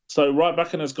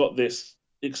Rybakina's got this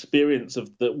experience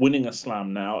of winning a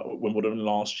slam now at Wimbledon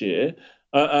last year.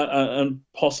 And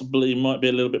possibly might be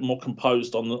a little bit more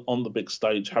composed on the big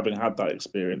stage, having had that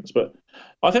experience. But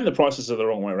I think the prices are the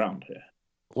wrong way around here.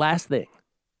 Last thing,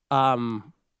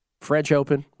 French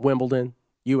Open, Wimbledon,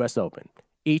 U.S. Open,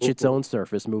 each its own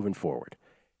surface moving forward.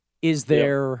 Is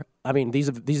there? I mean,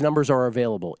 these numbers are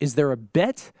available. Is there a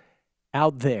bet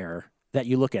out there that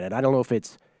you look at it? I don't know if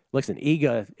it's. Listen,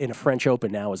 Iga in a French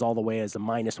Open now is all the way as a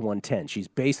minus 110. She's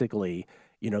basically.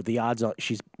 The odds are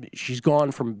she's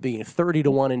gone from being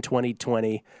 30-1 in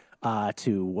 2020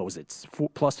 to what was it,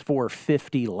 plus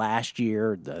 450 last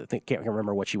year. I can't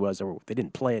remember what she was, or they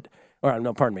didn't play it. Or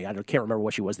no, pardon me, I can't remember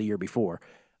what she was the year before.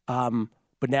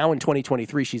 But now in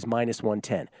 2023, she's minus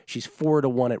 110. She's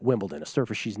 4-1 at Wimbledon, a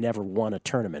surface she's never won a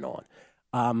tournament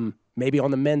on. Maybe on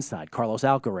the men's side, Carlos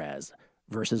Alcaraz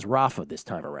versus Rafa this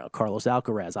time around. Carlos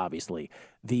Alcaraz, obviously,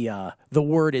 the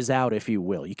word is out, if you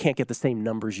will. You can't get the same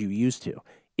numbers you used to.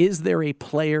 Is there a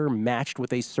player matched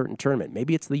with a certain tournament?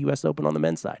 Maybe it's the U.S. Open on the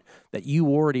men's side that you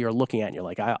already are looking at and you're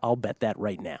like, I'll bet that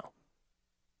right now.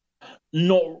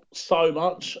 Not so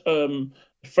much.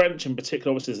 French in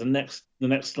particular, obviously, is the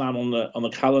next slam on the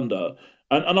calendar,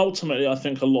 and ultimately, I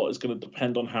think a lot is going to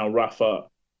depend on how Rafa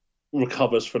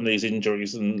recovers from these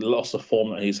injuries and loss of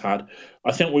form that he's had.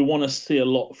 I think we want to see a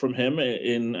lot from him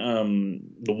in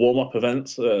the warm-up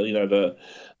events, the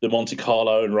Monte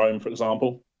Carlo in Rome, for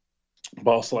example,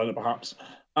 Barcelona perhaps.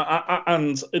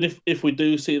 And if we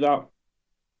do see that,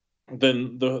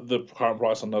 then the current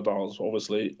price on Nadal is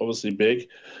obviously big,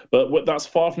 but that's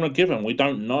far from a given. We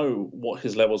don't know what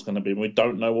his level is going to be. We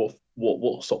don't know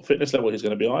what sort of fitness level he's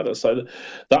going to be either. So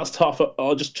that's tough.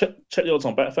 I'll just check the odds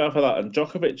on Betfair for that. And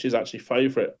Djokovic is actually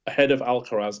favourite ahead of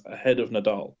Alcaraz, ahead of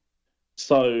Nadal.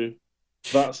 So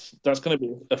that's going to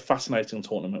be a fascinating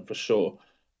tournament for sure.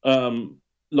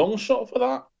 Long shot for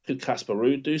that. Could Casper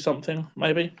Ruud do something?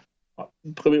 Maybe.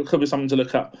 Could be something to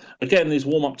look at. Again, these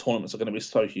warm-up tournaments are going to be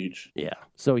so huge. Yeah,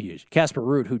 so huge. Casper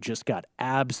Ruud, who just got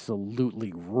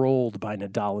absolutely rolled by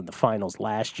Nadal in the finals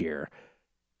last year.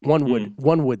 One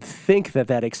would think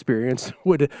that experience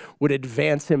would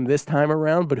advance him this time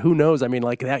around, but who knows? I mean,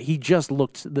 like that, he just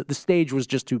looked. The stage was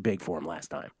just too big for him last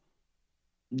time.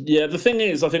 Yeah, the thing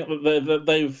is, I think that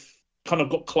they've kind of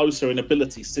got closer in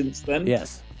ability since then.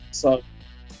 Yes. So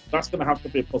that's going to have to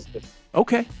be a positive.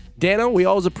 Okay. Dano, we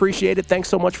always appreciate it. Thanks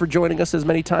so much for joining us as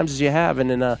many times as you have. And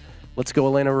then let's go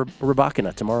Elena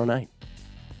Rybakina tomorrow night.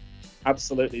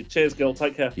 Absolutely. Cheers, Gil.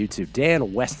 Take care. You too.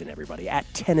 Dan Weston, everybody,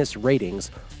 at Tennis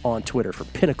Ratings on Twitter for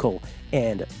Pinnacle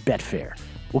and Betfair.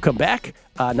 We'll come back.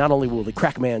 Not only will the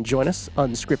Crackman join us,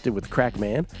 unscripted with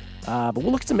Crackman, but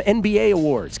we'll look at some NBA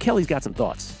awards. Kelly's got some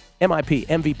thoughts. MIP,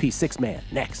 MVP, Sixth Man,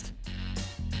 next.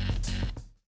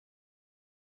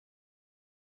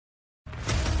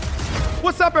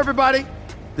 What's up, everybody?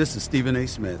 This is Stephen A.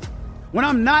 Smith. When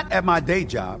I'm not at my day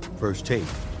job, First Take,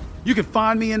 you can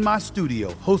find me in my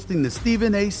studio hosting the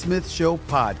Stephen A. Smith Show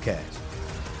podcast.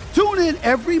 Tune in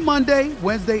every Monday,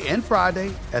 Wednesday, and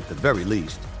Friday, at the very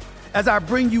least, as I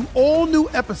bring you all new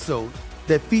episodes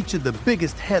that feature the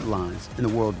biggest headlines in the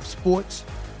world of sports,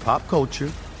 pop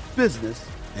culture, business,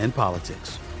 and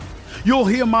politics. You'll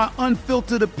hear my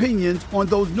unfiltered opinions on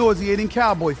those nauseating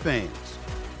Cowboy fans,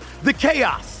 the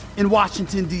chaos in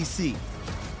Washington, D.C.,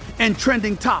 and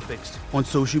trending topics on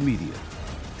social media,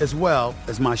 as well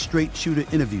as my straight shooter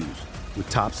interviews with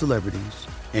top celebrities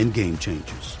and game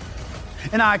changers.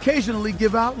 And I occasionally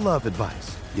give out love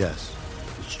advice. Yes,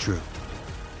 it's true.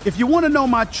 If you want to know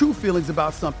my true feelings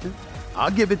about something,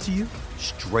 I'll give it to you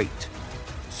straight.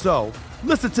 So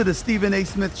listen to the Stephen A.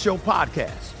 Smith Show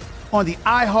podcast on the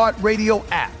iHeartRadio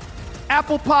app,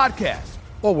 Apple Podcasts,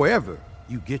 or wherever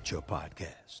you get your podcast.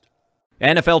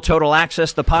 NFL Total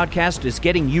Access, the podcast, is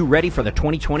getting you ready for the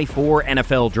 2024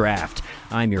 NFL Draft.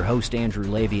 I'm your host, Andrew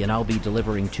Levy, and I'll be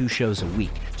delivering 2 shows a week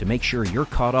to make sure you're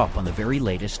caught up on the very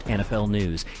latest NFL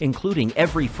news, including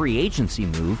every free agency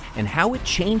move and how it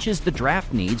changes the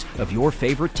draft needs of your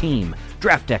favorite team.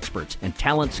 Draft experts and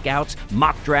talent scouts,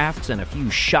 mock drafts, and a few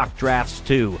shock drafts,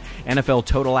 too. NFL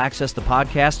Total Access, the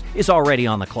podcast, is already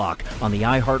on the clock on the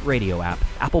iHeartRadio app,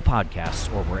 Apple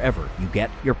Podcasts, or wherever you get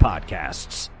your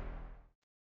podcasts.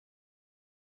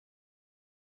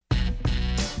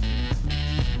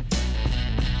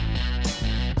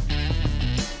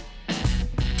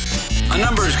 A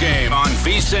numbers game on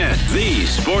VSiN, the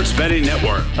sports betting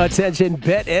network. Attention,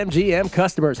 BetMGM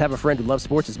customers. Have a friend who loves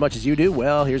sports as much as you do?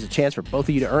 Well, here's a chance for both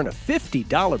of you to earn a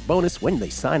 $50 bonus when they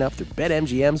sign up through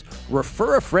BetMGM's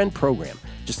Refer a Friend program.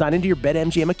 Just sign into your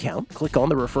BetMGM account, click on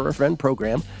the Refer a Friend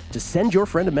program to send your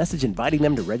friend a message inviting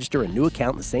them to register a new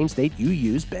account in the same state you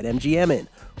use BetMGM in.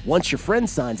 Once your friend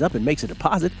signs up and makes a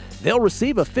deposit, they'll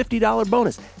receive a $50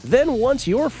 bonus. Then once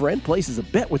your friend places a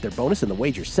bet with their bonus and the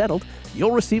wager's settled,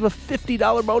 you'll receive a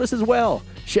 $50 bonus as well.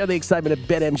 Share the excitement of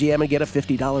BetMGM and get a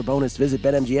 $50 bonus. Visit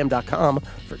BetMGM.com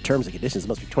for terms and conditions.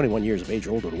 Must be 21 years of age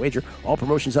or older to wager. All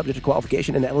promotions subject to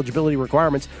qualification and eligibility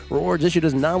requirements. Rewards issued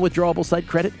as non-withdrawable site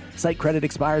credit. Site credit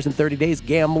expires in 30 days.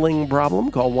 Gambling problem?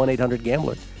 Call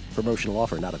 1-800-GAMBLER. Promotional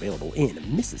offer not available in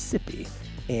Mississippi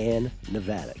and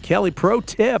Nevada. Kelly, pro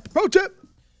tip. Pro tip.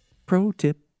 Pro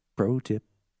tip. Pro tip.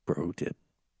 Pro tip.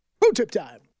 Pro tip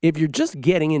time. If you're just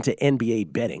getting into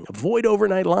NBA betting, avoid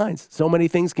overnight lines. So many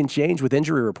things can change with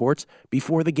injury reports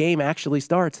before the game actually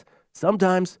starts.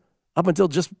 Sometimes up until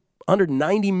just under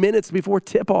 90 minutes before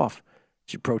tip-off.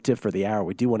 It's your pro tip for the hour.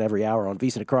 We do one every hour on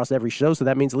VSiN across every show, so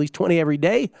that means at least 20 every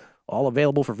day. All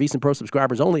available for VSiN Pro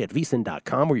subscribers only at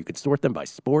VSiN.com, where you can sort them by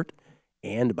sport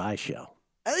and by show.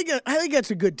 I think that's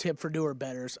a good tip for newer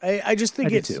bettors. I just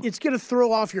think it's going to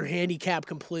throw off your handicap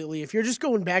completely. If you're just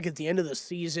going back at the end of the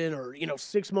season or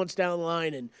 6 months down the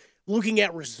line and looking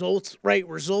at results, right?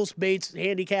 Results, baits,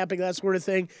 handicapping, that sort of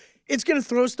thing. it's going to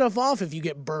throw stuff off if you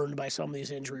get burned by some of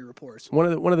these injury reports. One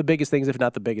of the biggest things, if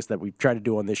not the biggest, that we've tried to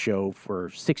do on this show for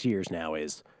 6 years now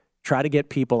is try to get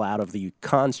people out of the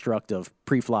construct of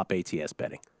pre-flop ATS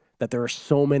betting. That there are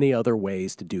so many other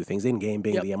ways to do things, in-game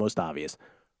being the most obvious.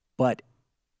 But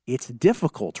it's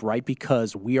difficult, right?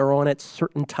 Because we are on at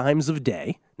certain times of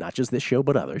day, not just this show,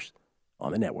 but others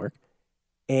on the network.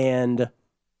 And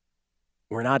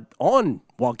we're not on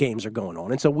while games are going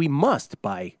on. And so we must,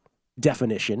 by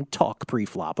definition, talk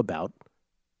pre-flop about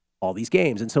all these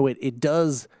games. And so it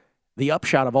does, the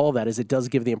upshot of all of that is it does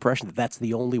give the impression that that's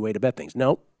the only way to bet things.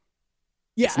 No,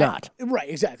 it's not. Right,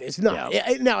 exactly. It's not.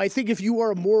 Yeah. Now, I think if you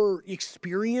are a more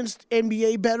experienced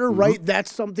NBA bettor, right,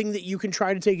 that's something that you can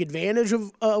try to take advantage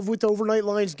of with overnight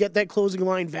lines, get that closing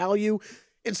line value.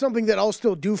 It's something that I'll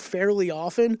still do fairly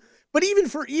often. But even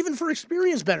for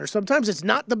experienced bettors, sometimes it's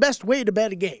not the best way to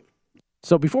bet a game.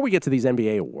 So before we get to these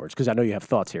NBA awards, because I know you have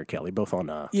thoughts here, Kelly, both on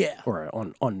or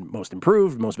on most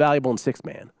improved, most valuable, and sixth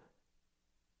man.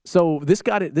 So this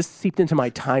seeped into my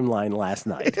timeline last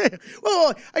night.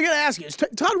 Well, I got to ask you,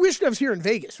 Todd Wishnev's here in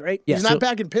Vegas, right? Yeah, He's not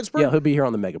back in Pittsburgh? Yeah, he'll be here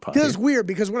on the Megapod. This is weird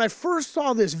because when I first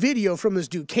saw this video from this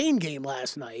Duquesne game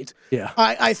last night, yeah.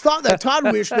 I thought that Todd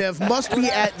Wishnev must be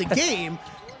at the game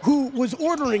who was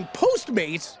ordering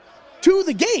Postmates to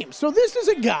the game. So this is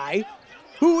a guy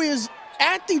who is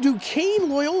at the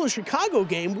Duquesne Loyola Chicago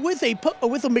game with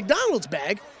a McDonald's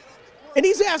bag. And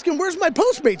he's asking, where's my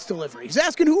Postmates delivery? He's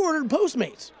asking who ordered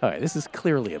Postmates. All right, this is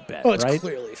clearly a bet, it's right?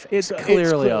 Clearly fake. It's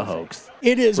clearly a hoax.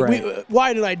 It is. Right.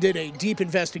 Wyatt and I did a deep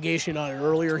investigation on it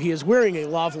earlier. He is wearing a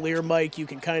lavalier mic. You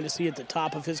can kind of see at the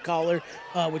top of his collar,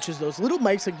 which is those little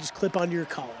mics that just clip onto your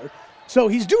collar. So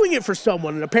he's doing it for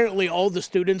someone, and apparently all the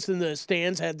students in the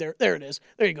stands had their. There it is.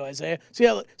 There you go, Isaiah. See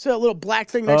that little black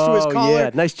thing next to his collar?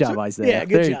 Yeah, nice job, Isaiah. Yeah,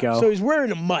 good there job. You go. So he's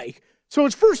wearing a mic. So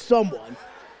it's for someone.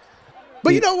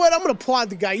 But you know what? I'm going to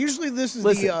applaud the guy. Usually this is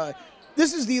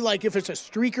the like if it's a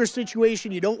streaker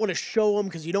situation, you don't want to show them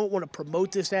because you don't want to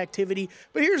promote this activity.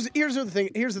 But here's the thing.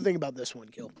 Here's the thing about this one,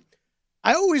 Gil.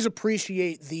 I always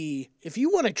appreciate if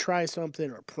you want to try something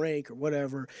or a prank or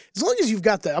whatever, as long as you've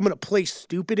got the I'm going to play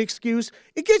stupid excuse,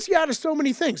 it gets you out of so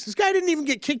many things. This guy didn't even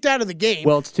get kicked out of the game.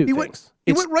 Well, it's two things.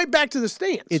 He went right back to the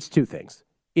stands. It's two things.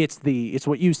 It's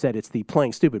what you said. It's the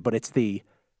playing stupid, but it's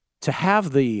to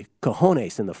have the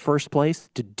cojones in the first place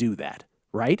to do that,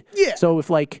 right? Yeah. So if,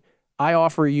 like, I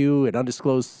offer you an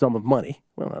undisclosed sum of money,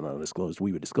 well, not undisclosed,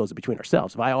 we would disclose it between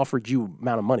ourselves. If I offered you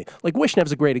amount of money, like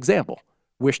Wishnev's a great example.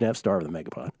 Wishnev, star of the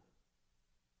Megapod.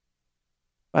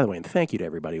 By the way, and thank you to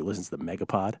everybody who listens to the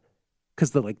Megapod,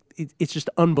 because it's just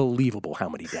unbelievable how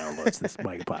many downloads this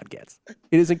Megapod gets.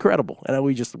 It is incredible, and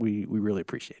we really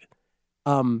appreciate it.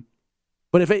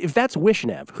 But if that's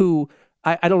Wishnev, who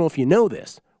I don't know if you know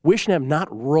this, Wishnev not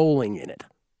rolling in it,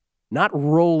 not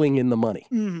rolling in the money,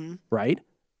 right?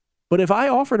 But if I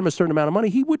offered him a certain amount of money,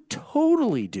 he would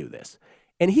totally do this.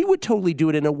 And he would totally do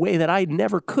it in a way that I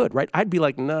never could, right? I'd be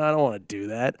like, no, I don't want to do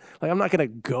that. Like, I'm not going to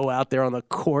go out there on the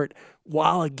court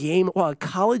while a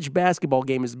college basketball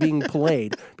game is being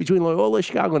played between Loyola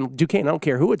Chicago and Duquesne. I don't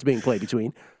care who it's being played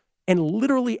between. And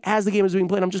literally, as the game is being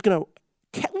played, I'm just going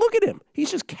to look at him. He's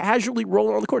just casually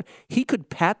rolling on the court. He could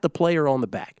pat the player on the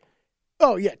back.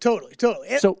 Oh, yeah, totally.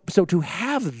 So to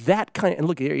have that kind of, and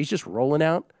look here, he's just rolling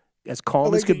out as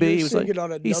calm as could be. He was like,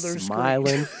 he's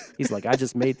smiling. He's like, I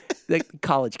just made, the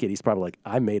college kid, he's probably like,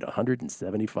 I made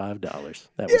 $175. That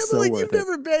was so worth it.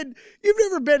 You've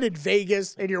never been in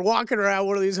Vegas and you're walking around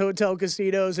one of these hotel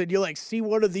casinos and you like see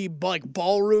one of the like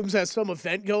ballrooms has some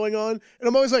event going on. And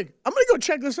I'm always like, I'm going to go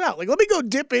check this out. Like, let me go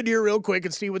dip in here real quick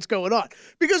and see what's going on.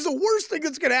 Because the worst thing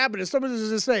that's going to happen is someone's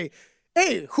going to say,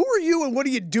 hey, who are you and what are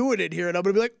you doing in here? And I'm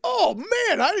going to be like, oh,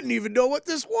 man, I didn't even know what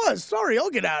this was. Sorry, I'll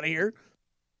get out of here.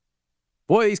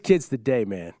 Boy, these kids today,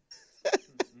 man.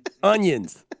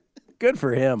 Onions. Good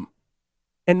for him.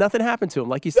 And nothing happened to him.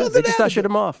 Like you said, they just ushered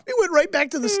him off. He went right back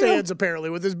to the stands, apparently,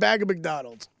 with his bag of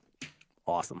McDonald's.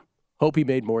 Awesome. Hope he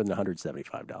made more than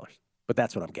 $175. But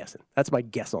that's what I'm guessing. That's my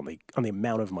guess on the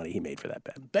amount of money he made for that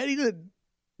bet. Bet he did.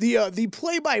 The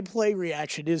play-by-play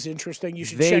reaction is interesting. You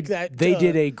should check that. They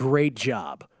did a great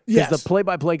job. Because the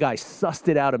play-by-play guy sussed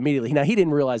it out immediately. Now, he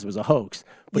didn't realize it was a hoax,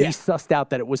 but he sussed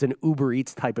out that it was an Uber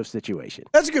Eats type of situation.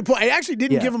 That's a good point. I actually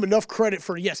didn't give him enough credit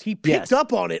for, he picked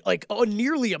up on it like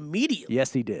nearly immediately.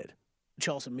 Yes, he did. Which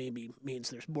also maybe means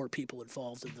there's more people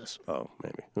involved in this. Oh,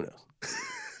 maybe. Who knows?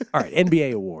 All right,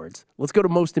 NBA awards. Let's go to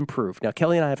most improved. Now,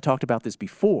 Kelly and I have talked about this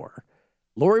before.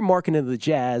 Lauri Markkanen of the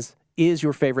Jazz is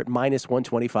your favorite minus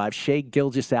 125. Shai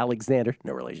Gilgeous-Alexander,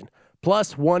 no relation,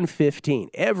 plus 115.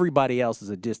 Everybody else is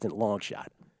a distant long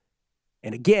shot.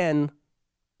 And again,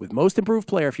 with Most Improved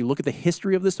Player, if you look at the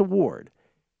history of this award,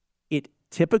 it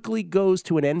typically goes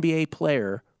to an NBA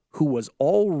player who was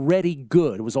already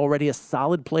good, was already a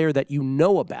solid player that you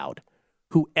know about,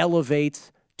 who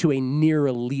elevates to a near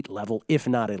elite level, if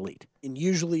not elite. And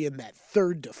usually in that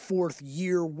 3rd to 4th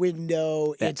year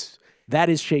window, that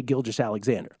is Shai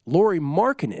Gilgeous-Alexander. Lauri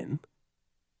Markkanen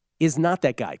is not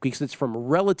that guy because it's from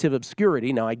relative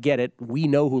obscurity. Now, I get it. We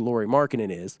know who Lauri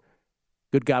Markkanen is.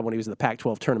 Good God, when he was in the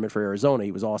Pac-12 tournament for Arizona,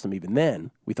 he was awesome even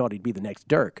then. We thought he'd be the next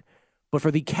Dirk. But for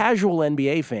the casual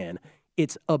NBA fan,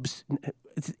 it's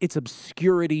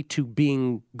obscurity to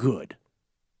being good.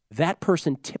 That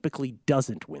person typically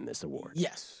doesn't win this award.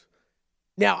 Yes.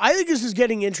 Now, I think this is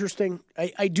getting interesting.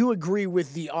 I do agree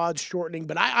with the odds shortening,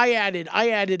 but I added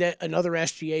another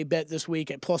SGA bet this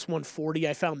week at plus 140.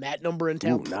 I found that number in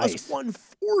town. Ooh, nice. Plus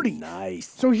 140. Nice.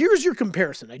 So here's your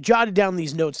comparison. I jotted down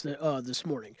these notes this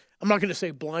morning. I'm not going to say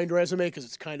blind resume because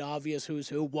it's kind of obvious who's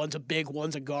who. One's a big,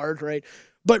 one's a guard, right?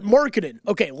 But Markkanen,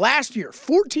 okay, last year,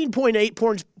 14.8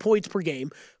 points per game,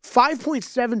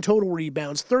 5.7 total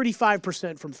rebounds,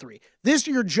 35% from three. This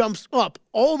year jumps up,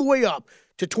 all the way up,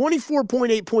 to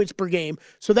 24.8 points per game,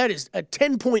 so that is a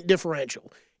 10-point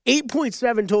differential.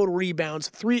 8.7 total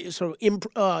rebounds,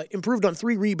 improved on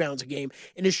 3 rebounds a game,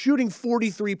 and is shooting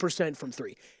 43% from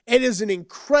 3. It is an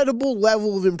incredible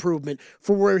level of improvement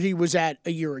from where he was at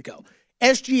a year ago.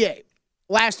 SGA,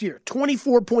 last year,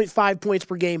 24.5 points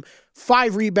per game,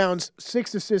 5 rebounds,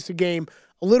 6 assists a game,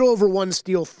 a little over 1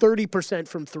 steal, 30%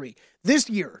 from 3. This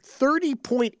year,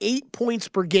 30.8 points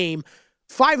per game,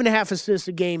 5.5 assists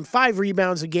a game, 5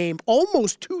 rebounds a game,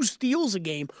 almost 2 steals a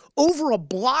game, over a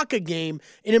block a game,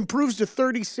 and improves to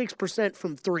 36%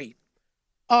 from 3.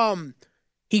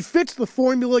 He fits the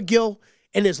formula, Gil,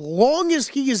 and as long as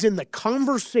he is in the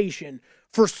conversation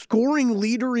for scoring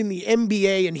leader in the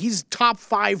NBA, and he's top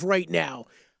 5 right now,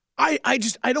 I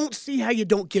don't see how you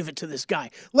don't give it to this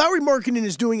guy. Lauri Markkanen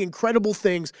is doing incredible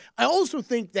things. I also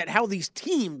think that how these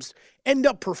teams end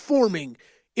up performing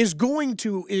is going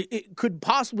to, it could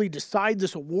possibly decide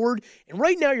this award. And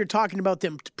right now you're talking about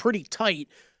them pretty tight.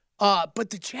 But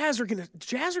the Jazz are going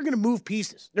to move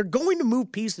pieces. They're going to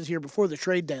move pieces here before the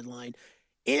trade deadline.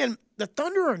 And the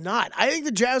Thunder are not. I think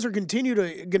the Jazz are going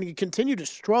to continue to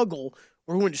struggle,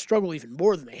 or going to struggle even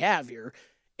more than they have here.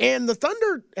 And the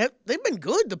Thunder, they've been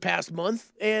good the past month,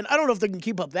 and I don't know if they can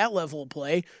keep up that level of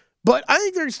play, but I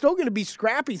think they're still going to be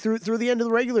scrappy through the end of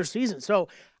the regular season. So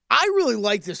I really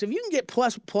like this. If you can get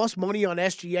plus money on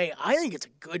SGA, I think it's a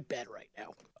good bet right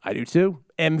now. I do too.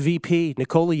 MVP,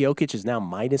 Nikola Jokic is now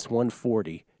minus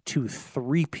 140 to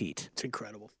three-peat. It's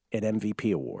incredible. An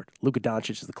MVP award. Luka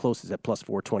Doncic is the closest at plus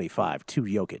 425 to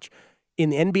Jokic.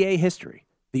 In NBA history,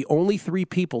 the only 3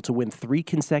 people to win 3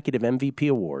 consecutive MVP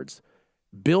awards,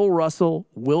 Bill Russell,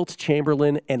 Wilt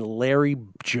Chamberlain, and Larry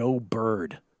Joe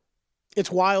Bird. It's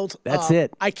wild. That's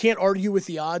it. I can't argue with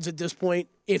the odds at this point.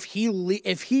 If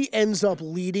he ends up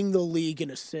leading the league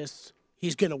in assists,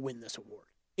 he's going to win this award.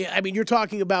 Yeah, I mean, you're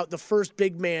talking about the first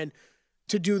big man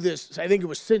to do this. I think it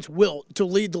was since Wilt to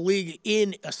lead the league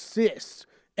in assists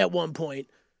at one point.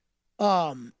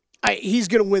 He's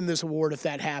going to win this award if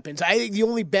that happens. I think the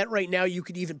only bet right now you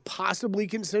could even possibly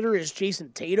consider is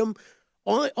Jason Tatum.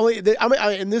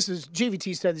 And this is,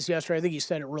 JVT said this yesterday. I think he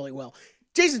said it really well.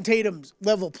 Jason Tatum's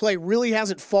level of play really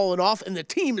hasn't fallen off, and the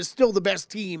team is still the best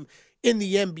team in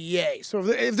the NBA. So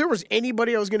if there was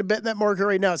anybody I was going to bet in that market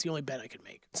right now, it's the only bet I could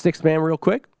make. 6 man real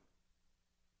quick.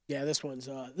 Yeah, this one's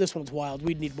wild.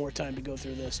 We'd need more time to go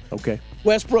through this. Okay.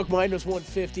 Westbrook minus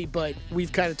 150, but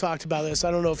we've kind of talked about this.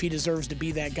 I don't know if he deserves to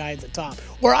be that guy at the top.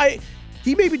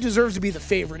 He maybe deserves to be the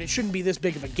favorite. It shouldn't be this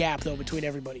big of a gap, though, between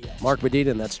everybody else. Mark Medina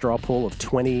in that straw poll of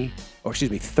 32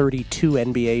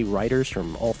 NBA writers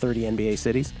from all 30 NBA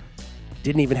cities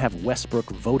didn't even have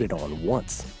Westbrook voted on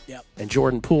once. Yep. And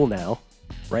Jordan Poole now,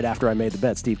 right after I made the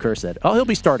bet, Steve Kerr said, he'll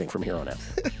be starting from here on out.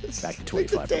 Back to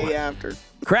 25. The day after.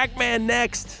 Crackman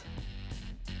next.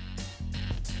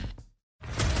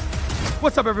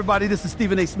 What's up, everybody? This is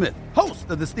Stephen A. Smith, host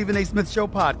of the Stephen A. Smith Show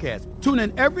podcast. Tune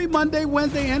in every Monday,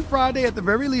 Wednesday, and Friday at the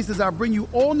very least as I bring you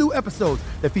all new episodes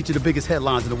that feature the biggest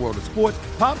headlines in the world of sports,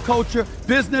 pop culture,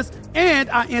 business, and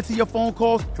I answer your phone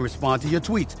calls and respond to your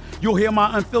tweets. You'll hear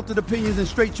my unfiltered opinions and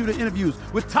straight-shooter interviews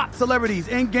with top celebrities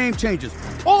and game changers.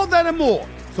 All that and more.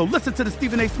 So listen to the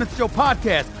Stephen A. Smith Show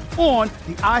podcast on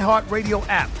the iHeartRadio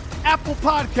app, Apple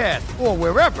Podcasts, or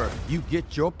wherever you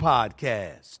get your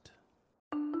podcast.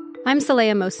 I'm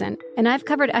Saleha Mohsin, and I've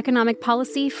covered economic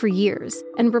policy for years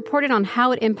and reported on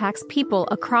how it impacts people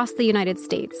across the United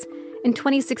States. In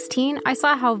 2016, I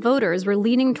saw how voters were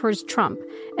leaning towards Trump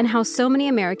and how so many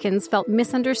Americans felt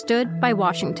misunderstood by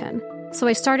Washington. So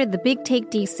I started The Big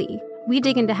Take DC. We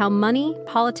dig into how money,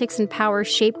 politics, and power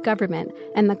shape government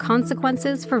and the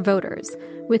consequences for voters.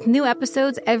 With new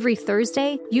episodes every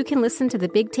Thursday, you can listen to The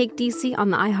Big Take DC on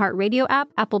the iHeartRadio app,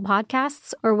 Apple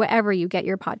Podcasts, or wherever you get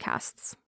your podcasts.